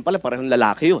 Ayun pala, parehong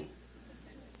lalaki yun.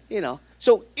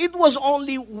 So it was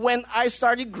only when I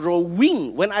started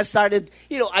growing, when I started,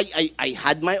 I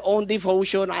had my own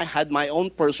devotion, I had my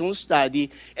own personal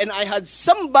study, and I had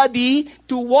somebody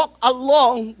to walk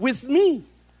along with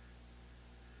me.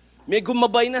 May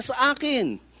gumabay na sa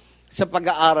akin sa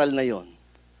pag-aaral na yon.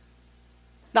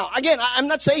 Now, again, I'm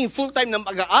not saying full-time na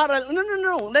pag-aaral.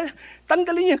 No.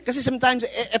 Tanggalin niyo. Kasi sometimes,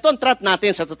 ito ang trap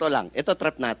natin, sa totoo lang. Ito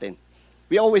trap natin.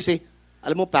 We always say,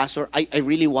 alam mo, Pastor, I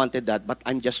really wanted that, but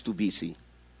I'm just too busy.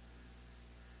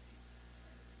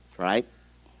 Right?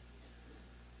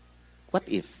 What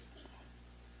if,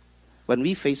 when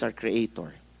we face our Creator,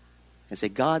 and say,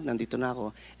 God, nandito na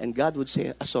ako, and God would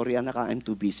say, sorry, anak, I'm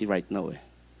too busy right now.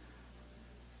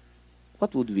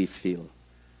 What would we feel?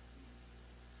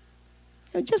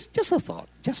 Just a thought.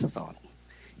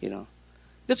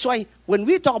 That's why when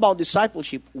we talk about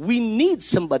discipleship, we need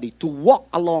somebody to walk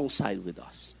alongside with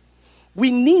us. We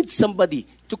need somebody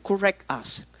to correct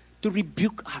us, to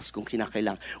rebuke us kung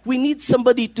kinakailangan. We need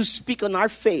somebody to speak on our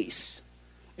face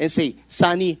and say,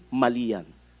 Sani, mali yan.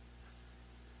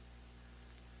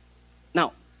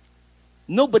 Now,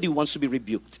 nobody wants to be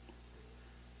rebuked.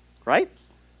 Right?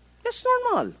 That's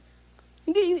normal.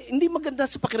 Hindi maganda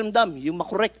sa pakiramdam yung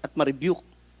makorek at ma-rebuke.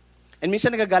 And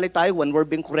minsan nagagalit tayo when we're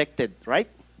being corrected, right?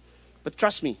 But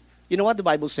trust me, you know what the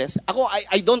Bible says?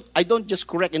 I don't just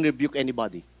correct and rebuke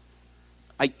anybody.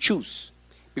 I choose.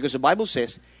 Because the Bible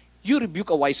says, you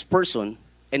rebuke a wise person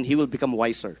and he will become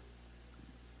wiser.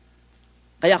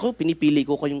 Kaya pinipili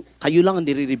ko kayo lang ang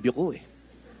nire-rebuke ko eh.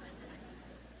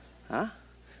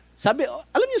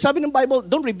 Alam niyo, sabi ng Bible,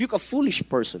 don't rebuke a foolish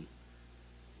person.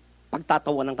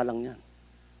 Pagtatawanan ka lang yan.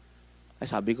 Ay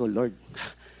sabi ko, Lord,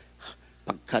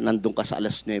 pagka nandun ka sa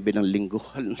 9:00 ng linggo,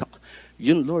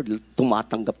 yun Lord,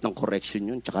 tumatanggap ng correction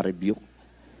yun, tsaka rebuke.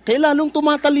 Kaya lalong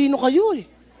tumatalino kayo eh.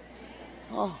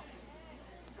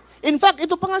 In fact,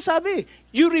 ito pa nga sabi,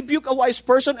 you rebuke a wise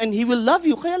person and he will love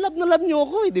you. Kaya love na love niyo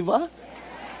ako eh, di ba?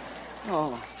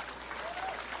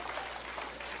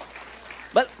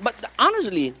 But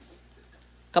honestly,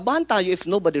 kabahan tayo if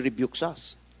nobody rebukes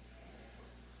us.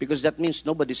 Because that means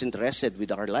nobody's interested with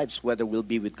our lives, whether we'll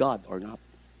be with God or not.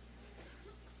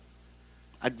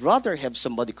 I'd rather have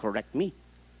somebody correct me.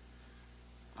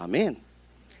 Amen.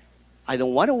 I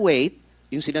don't want to wait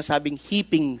yung sinasabing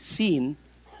heaping sin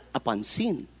upon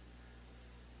sin.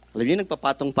 Alam niyo,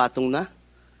 nagpapatong-patong na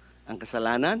ang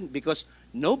kasalanan because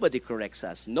nobody corrects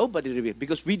us. Nobody rebukes.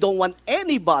 Because we don't want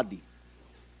anybody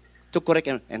to correct.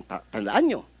 And tandaan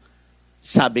nyo,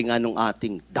 sabi nga nung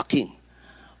ating the king,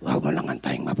 huwag mo lang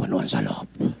antaying mapunuan sa loob.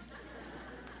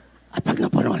 At pag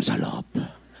napunuan sa loob,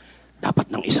 dapat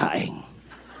nang isaing.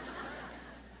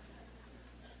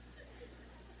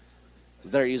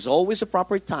 There is always a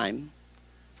proper time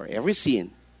for every sin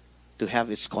to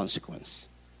have its consequence.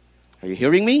 Are you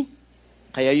hearing me?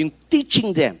 Kaya yung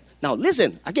teaching them. Now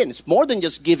listen, again, it's more than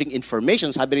just giving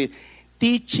information. Sabi rin,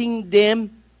 teaching them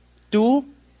to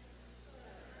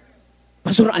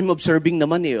Pastor, I'm observing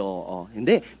naman eh.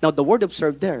 Hindi. Now, the word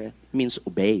observe there means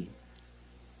obey.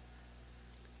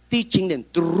 Teaching them,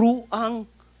 turuang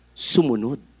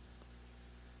sumunod.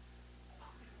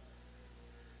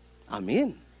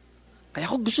 Amen. Kaya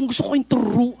gusto ko yung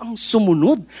turuang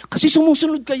sumunod. Kasi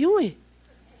sumusunod kayo eh.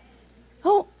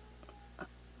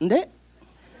 Hindi.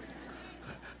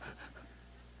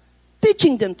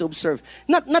 Teaching them to observe.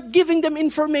 Not giving them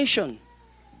information.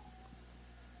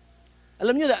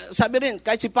 Alam niyo, sabi rin,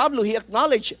 kahit si Pablo, he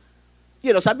acknowledged,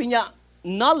 sabi niya,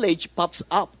 knowledge pops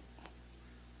up.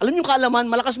 Alam niyo kaalaman,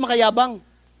 malakas makayabang.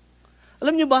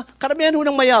 Alam niyo ba, karamihan ho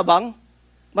ng mayabang,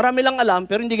 marami lang alam,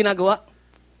 pero hindi ginagawa.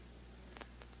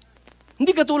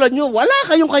 Hindi katulad niyo, wala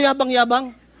kayong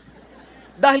kayabang-yabang.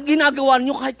 Dahil ginagawa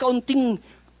niyo kahit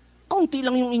kaunti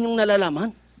lang yung inyong nalalaman.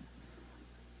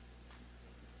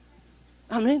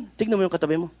 Amen. Tignan mo yung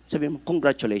katabi mo. Sabi mo,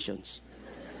 congratulations.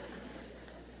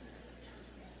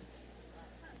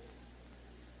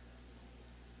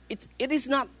 It is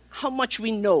not how much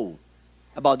we know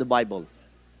about the Bible,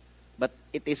 but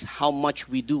it is how much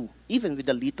we do, even with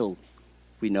the little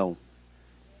we know.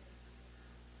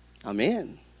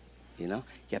 Amen.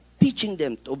 You're teaching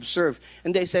them to observe.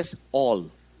 And then it says all,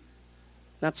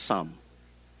 not some.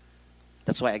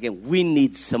 That's why, again, we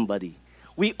need somebody.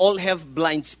 We all have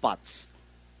blind spots.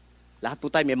 Lahat po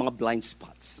tayo may mga blind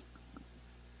spots.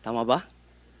 Tama ba?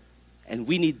 And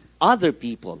we need other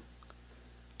people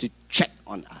to check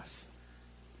on us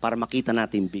para makita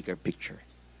natin bigger picture.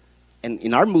 And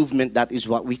in our movement, that is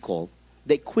what we call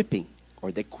the equipping or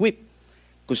the equip.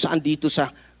 Kung saan dito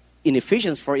in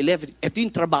Ephesians 4:11, ito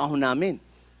yung trabaho namin.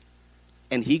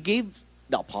 And He gave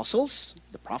the apostles,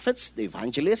 the prophets, the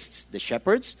evangelists, the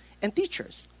shepherds, and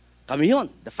teachers. Kami yun,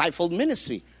 the fivefold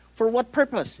ministry. For what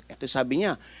purpose? Ito sabi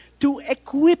niya, to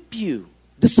equip you,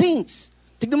 the saints.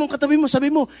 Tignan mo ang katabi mo,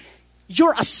 sabi mo,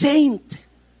 you're a saint.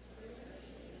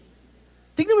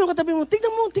 Tignan mo yung katabi mo,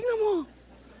 tignan mo.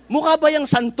 Mukha ba yung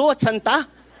santo at santa?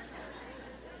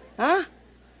 Ha?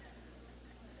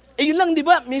 Yun lang, di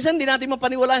ba? Minsan di natin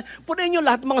mapaniwalaan. Punin nyo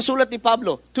lahat ng mga sulat ni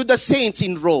Pablo. To the saints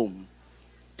in Rome.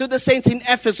 To the saints in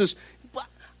Ephesus.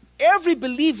 Every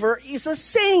believer is a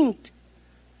saint.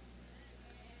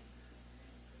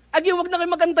 Agi, wag na kayo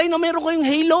magantay na mayroon kayong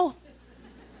halo.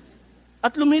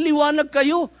 At lumiliwanag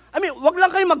kayo. Wag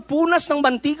lang kayo magpunas ng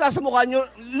mantika sa mukha nyo.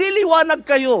 Liliwanag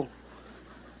kayo.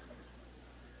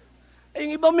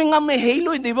 Yung iba may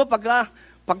halo, hindi ba?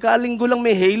 Pagkalinggo lang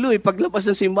may halo, paglabas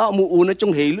ng simba, umuunat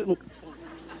yung halo.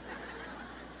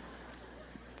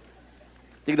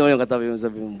 Tignan mo yung katabi mo,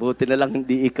 sabi mo, buti na lang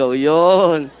hindi ikaw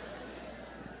yon.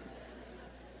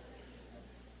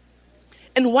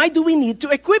 And why do we need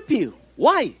to equip you?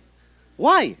 Why?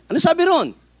 Ano sabi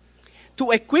ron?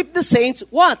 To equip the saints,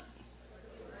 what?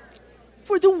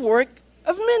 For the work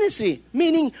of ministry.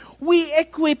 Meaning, we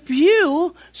equip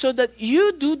you so that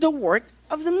you do the work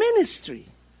of the ministry.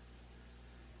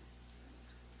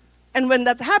 And when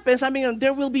that happens,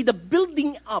 there will be the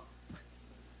building up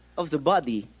of the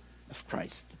body of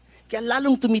Christ. Kaya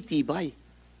lalong tumitibay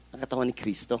ang katawan ni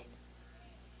Kristo.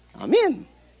 Amen.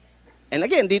 And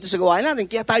again, dito sa gawain natin,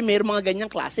 kaya tayo mayroong mga ganyang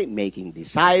klase. Making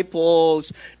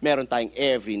disciples, meron tayong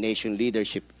Every Nation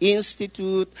Leadership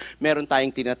Institute, meron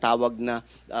tayong tinatawag na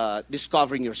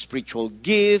discovering your spiritual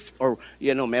gift, or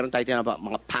meron tayong tinatawag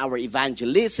mga power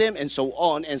evangelism, and so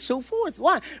on and so forth.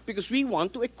 Why? Because we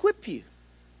want to equip you.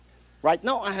 Right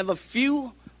now, I have a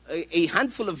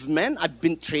handful of men I've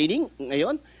been training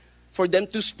ngayon for them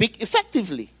to speak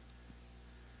effectively.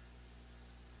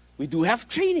 We do have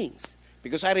trainings.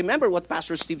 Because I remember what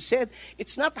Pastor Steve said,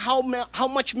 it's not how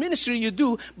much ministry you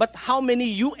do, but how many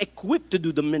you equip to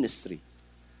do the ministry.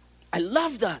 I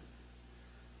love that.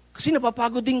 Kasi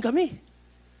napapagod din kami.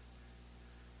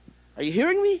 Are you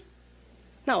hearing me?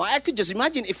 Now, I could just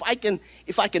imagine if I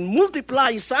can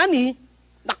multiply Sunny,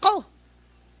 nako,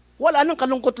 wala nang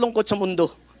kalungkot-lungkot sa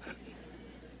mundo.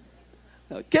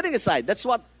 No, kidding aside, that's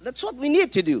what we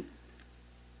need to do.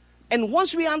 And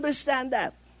once we understand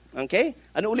that, okay?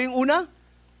 Ano uli yung una?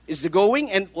 Is the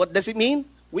going, and what does it mean?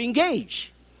 We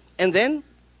engage. And then,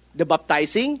 the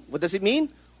baptizing, what does it mean?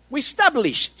 We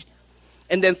established.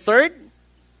 And then third,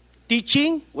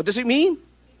 teaching, what does it mean?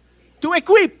 To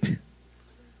equip.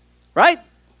 Right?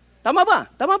 Tama ba?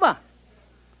 Tama ba?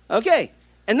 Okay.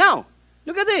 And now,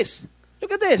 look at this.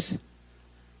 Look at this.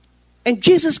 And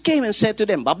Jesus came and said to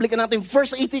them, babalikan natin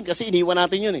verse 18 kasi iniwan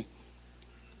natin yun eh.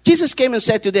 Jesus came and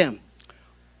said to them,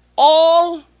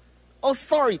 all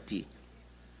authority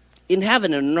in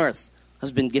heaven and on earth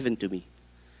has been given to me.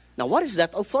 Now, what is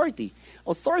that authority?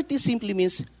 Authority simply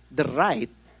means the right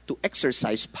to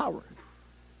exercise power.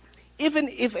 Even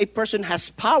if a person has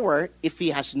power, if he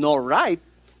has no right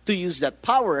to use that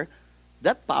power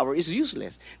is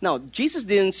useless. Now, Jesus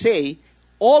didn't say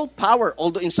all power,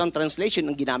 although in some translation,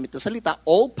 ang ginamit na salita,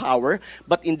 all power,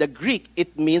 but in the Greek,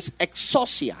 it means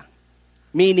exousia,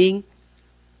 meaning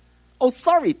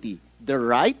authority, the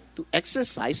right to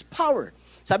exercise power.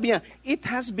 Sabi niya, it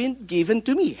has been given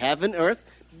to me. Heaven, earth,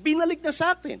 binalik na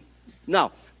sa atin. Now,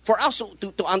 for us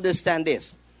to understand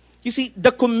this, you see,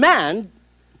 the command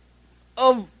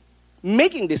of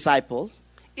making disciples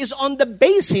is on the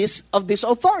basis of this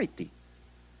authority.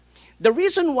 The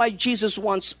reason why Jesus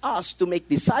wants us to make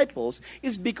disciples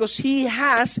is because He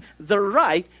has the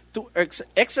right to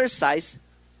exercise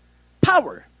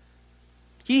power.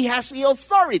 He has the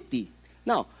authority.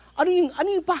 Now, ano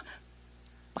yung pa?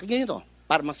 Pakinggan nyo to,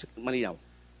 para mas malinaw.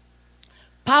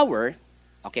 Power,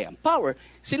 okay, ang power,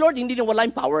 si Lord hindi nawala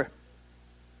yung power.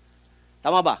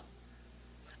 Tama ba?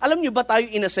 Alam nyo ba tayo,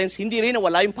 in a sense, hindi rin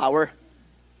nawala yung power?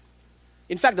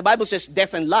 In fact, the Bible says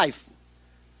death and life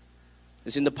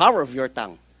is in the power of your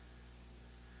tongue.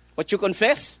 What you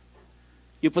confess,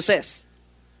 you possess.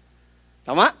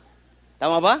 Tama?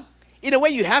 Tama ba? In a way,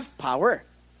 you have power.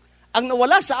 Ang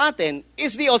nawala sa atin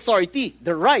is the authority,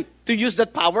 the right to use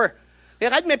that power. Kaya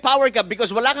kahit may power ka,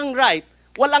 because wala kang right,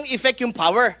 walang effect yung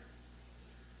power.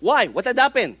 Why? What had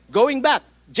happened? Going back,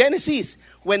 Genesis,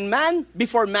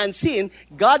 before man sinned,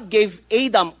 God gave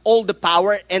Adam all the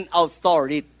power and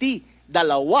authority.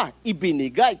 Dalawa,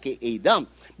 ibinigay kay Adam.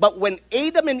 But when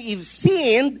Adam and Eve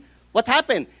sinned, what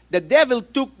happened? The devil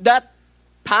took that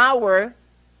power,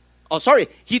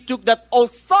 he took that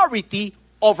authority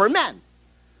over man.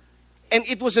 And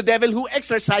it was the devil who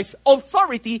exercised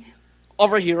authority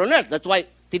over here on earth. That's why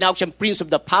tinawag siyang prince of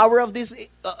the power of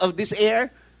this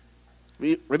air.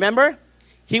 Remember?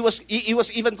 He was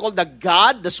even called the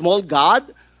God, the small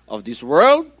God of this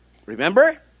world.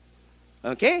 Remember?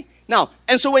 Okay? Now,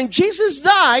 and so when Jesus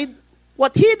died,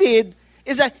 what He did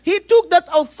is that He took that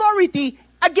authority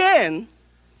again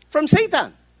from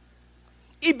Satan.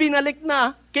 Ibinalik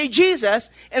na kay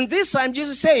Jesus, and this time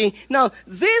Jesus is saying, now,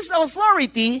 this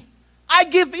authority, I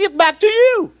give it back to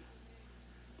you.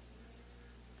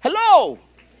 Hello?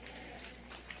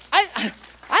 I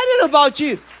don't know about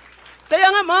you.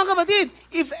 Kaya nga mga kapatid,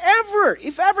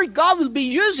 if ever God will be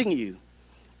using you,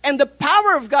 and the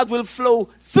power of God will flow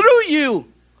through you,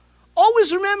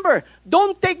 always remember,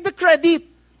 don't take the credit.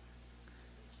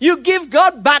 You give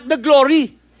God back the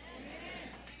glory.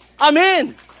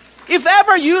 Amen. If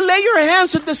ever you lay your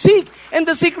hands on the sick, and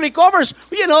the sick recovers,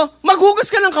 maghugas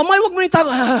ka ng kamay, huwag mo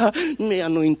itago, may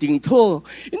anointing to.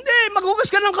 Hindi, maghugas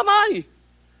ka ng kamay.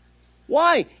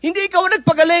 Why? Hindi ikaw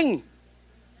nagpagaling.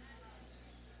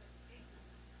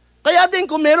 Kaya din,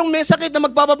 kung merong may sakit na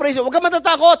magpapapraise, huwag ka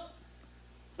matatakot.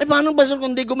 Ay, paano ba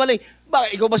kung hindi gumaling?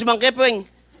 Ikaw ba si Mang Kepweng?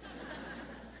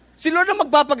 Si Lord ang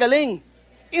magpapagaling.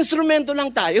 Instrumento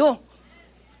lang tayo.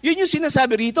 Yun yung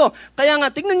sinasabi rito. Kaya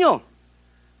nga, tingnan nyo.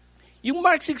 Yung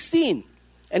Mark 16,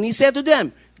 and He said to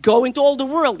them, go into all the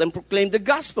world and proclaim the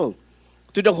gospel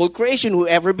to the whole creation.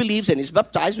 Whoever believes and is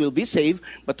baptized will be saved,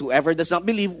 but whoever does not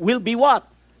believe will be what?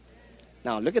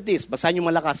 Now, look at this. Basahin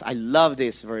nyo malakas. I love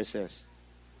these verses.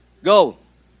 Go.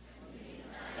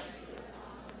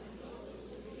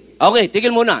 Okay, tigil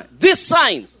muna. These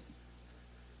signs.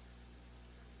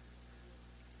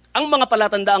 Ang mga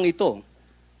palatandaang ito,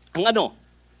 ang ano?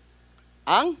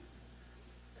 Ang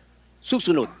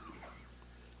susunod.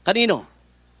 Kanino?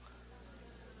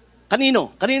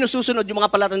 Kanino susunod yung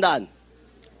mga palatandaan?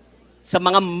 Sa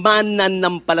mga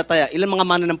mananampalataya. Ilan mga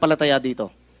mananampalataya dito?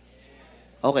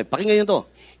 Okay, pakinggan nyo to.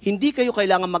 Hindi kayo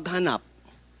kailangan maghanap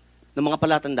ng mga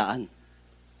palatandaan.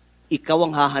 Ikaw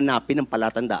ang hahanapin ng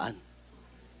palatandaan.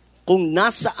 Kung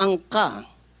nasaan ka,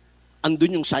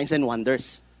 andun yung signs and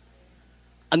wonders.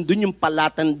 Andun yung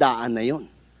palatandaan na yon.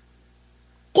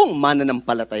 Kung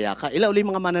mananampalataya ka, uli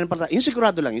mga mananampalataya. Yung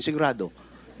sigurado lang. Kasi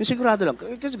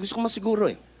gusto ko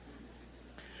masiguro eh.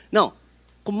 Now,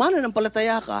 kung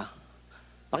mananampalataya ka,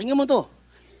 pakinggan mo to.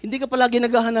 Hindi ka palagi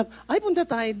naghahanap, ay punta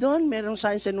tayo doon, merong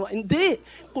signs and wonders. Hindi.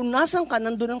 Kung nasan ka,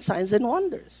 nandun ang signs and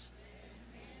wonders.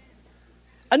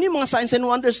 Ano yung mga signs and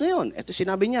wonders na yun? Ito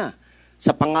sinabi niya,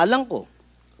 sa pangalan ko,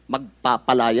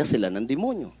 magpapalaya sila ng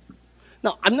demonyo.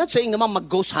 Now, I'm not saying naman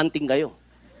mag-ghost hunting kayo.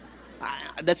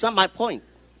 That's not my point.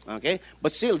 Okay?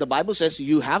 But still, the Bible says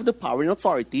you have the power and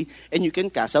authority and you can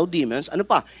cast out demons. Ano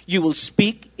pa? You will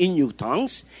speak in new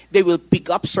tongues. They will pick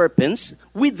up serpents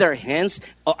with their hands.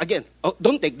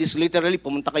 Don't take this literally.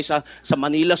 Pumunta kayo sa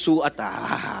Manila Zoo at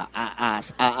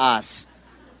aas.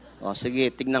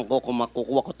 Sige, tignan ko kung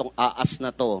makukuha ko tong aas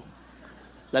na to.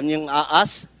 Alam niyo yung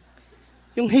aas?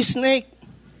 Yung snake.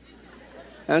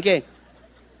 Okay.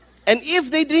 And if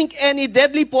they drink any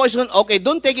deadly poison, okay,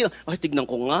 don't take it. Ay, tignan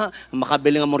ko nga,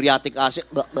 makabili ng muriatic acid.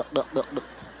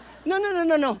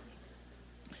 No.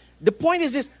 The point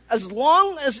is this, as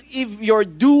long as if you're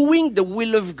doing the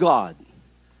will of God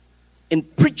and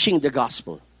preaching the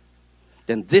gospel,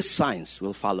 then these signs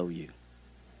will follow you.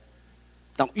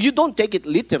 Now, you don't take it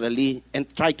literally and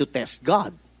try to test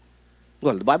God.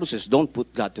 Well, the Bible says don't put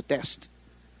God to test.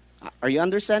 Are you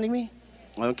understanding me?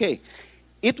 Okay.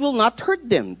 it will not hurt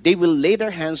them. They will lay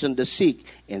their hands on the sick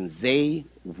and they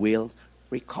will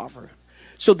recover.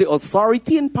 So the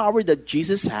authority and power that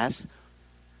Jesus has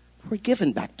were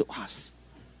given back to us.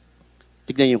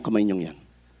 Tignan niyo yung kamay niyo yan.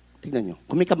 Tignan niyo.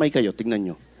 Kung may kamay kayo, tignan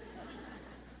niyo.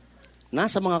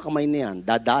 Nasa mga kamay niyan,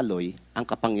 dadaloy ang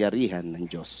kapangyarihan ng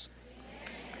Diyos.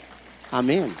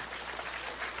 Amen.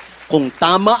 Kung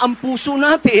tama ang puso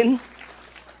natin,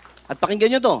 at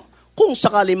pakinggan niyo to, kung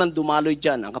sakali man dumaloy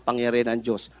dyan ang kapangyarihan ng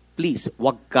Diyos, please,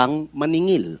 wag kang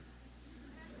maningil.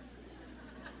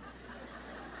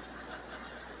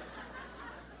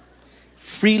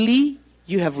 Freely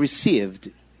you have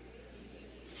received,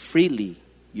 freely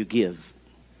you give.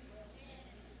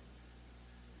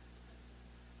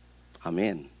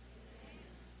 Amen.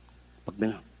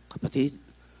 Kapatid,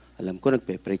 alam ko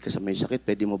nagpe-pray ka sa may sakit,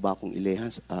 pwede mo ba akong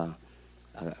ilehan?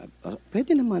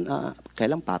 Pwede naman,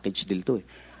 kailang package deal to eh.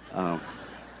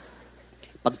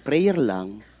 Pag prayer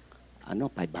lang,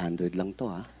 500 lang to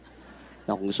ha.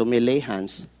 Na kung gusto may lay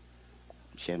hands,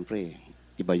 syempre,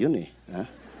 iba yun eh. Ha?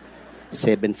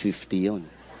 750 yun.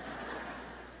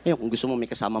 Ngayon, kung gusto mo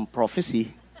may kasamang prophecy,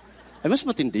 ay mas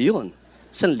matindi yun.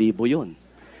 1,000 yun.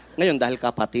 Ngayon, dahil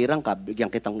kapatiran ka,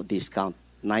 bigyan kitang discount.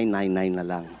 999 na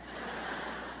lang.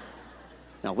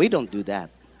 Now, we don't do that.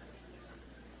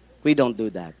 We don't do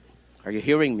that. Are you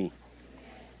hearing me?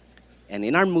 And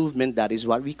in our movement, that is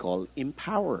what we call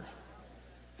empower.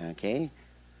 Okay?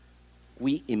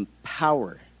 We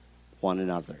empower one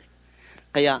another.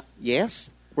 Kaya,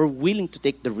 yes, we're willing to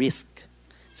take the risk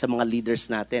sa mga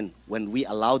leaders natin when we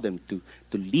allow them to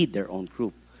lead their own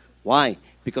group. Why?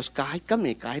 Because kahit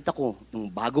ako, nung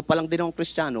bago pa lang din akong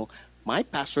Kristiyano, my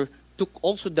pastor took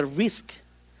also the risk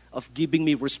of giving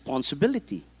me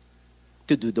responsibility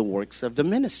to do the works of the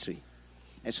ministry.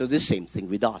 And so the same thing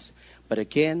with us. But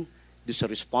again, doon sa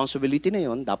responsibility na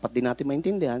yun, dapat din natin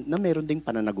maintindihan na meron ding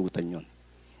pananagutan yun.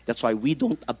 That's why we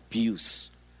don't abuse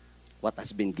what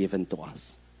has been given to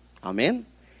us. Amen?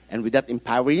 And with that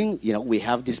empowering, we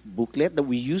have this booklet that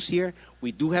we use here.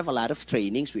 We do have a lot of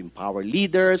trainings. We empower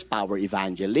leaders, power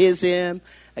evangelism.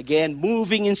 Again,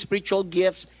 moving in spiritual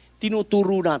gifts.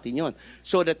 Tinuturo natin yun.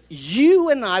 So that you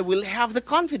and I will have the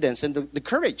confidence and the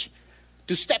courage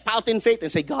to step out in faith and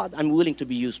say, God, I'm willing to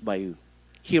be used by you.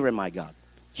 Here am I, God.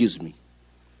 Use me.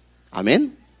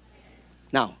 Amen?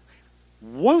 Now,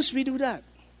 once we do that,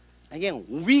 again,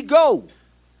 we go.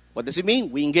 What does it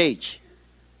mean? We engage.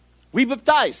 We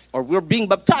baptize, or we're being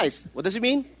baptized. What does it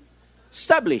mean?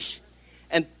 Establish.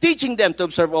 And teaching them to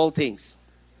observe all things.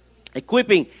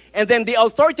 Equipping. And then the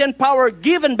authority and power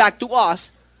given back to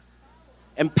us.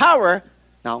 Empower.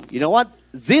 Now, you know what?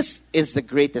 This is the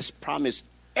greatest promise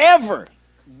ever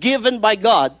given by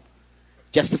God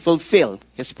just to fulfill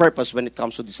His purpose when it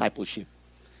comes to discipleship.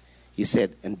 He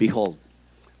said, and behold,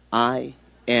 I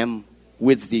am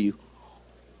with you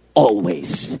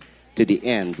always to the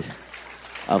end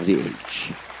of the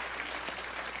age.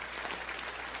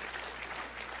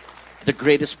 The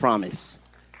greatest promise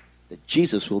that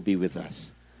Jesus will be with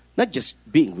us. Not just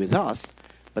being with us,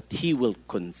 but He will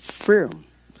confirm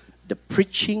the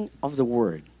preaching of the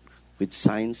word with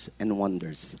signs and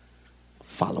wonders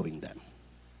following them.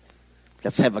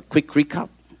 Let's have a quick recap.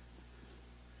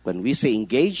 When we say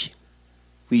engage,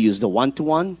 we use the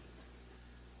one-to-one.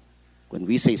 When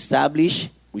we say establish,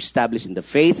 we establish in the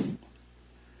faith,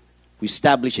 we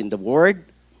establish in the word,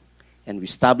 and we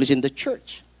establish in the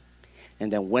church.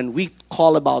 And then when we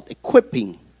call about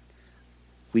equipping,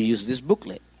 we use this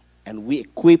booklet. And we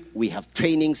equip, we have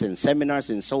trainings and seminars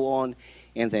and so on.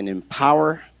 And then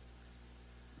empower.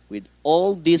 With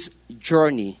all this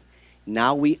journey,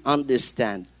 now we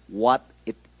understand what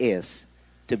it is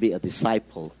to be a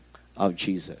disciple of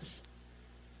Jesus.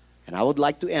 And I would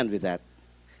like to end with that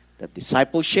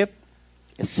discipleship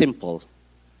is simple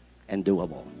and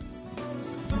doable.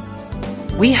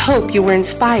 We hope you were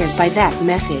inspired by that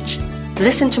message.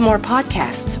 Listen to more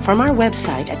podcasts from our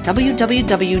website at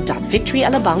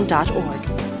www.victoryalabang.org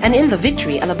and in the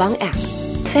Victory Alabang app.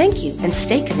 Thank you and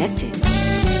stay connected.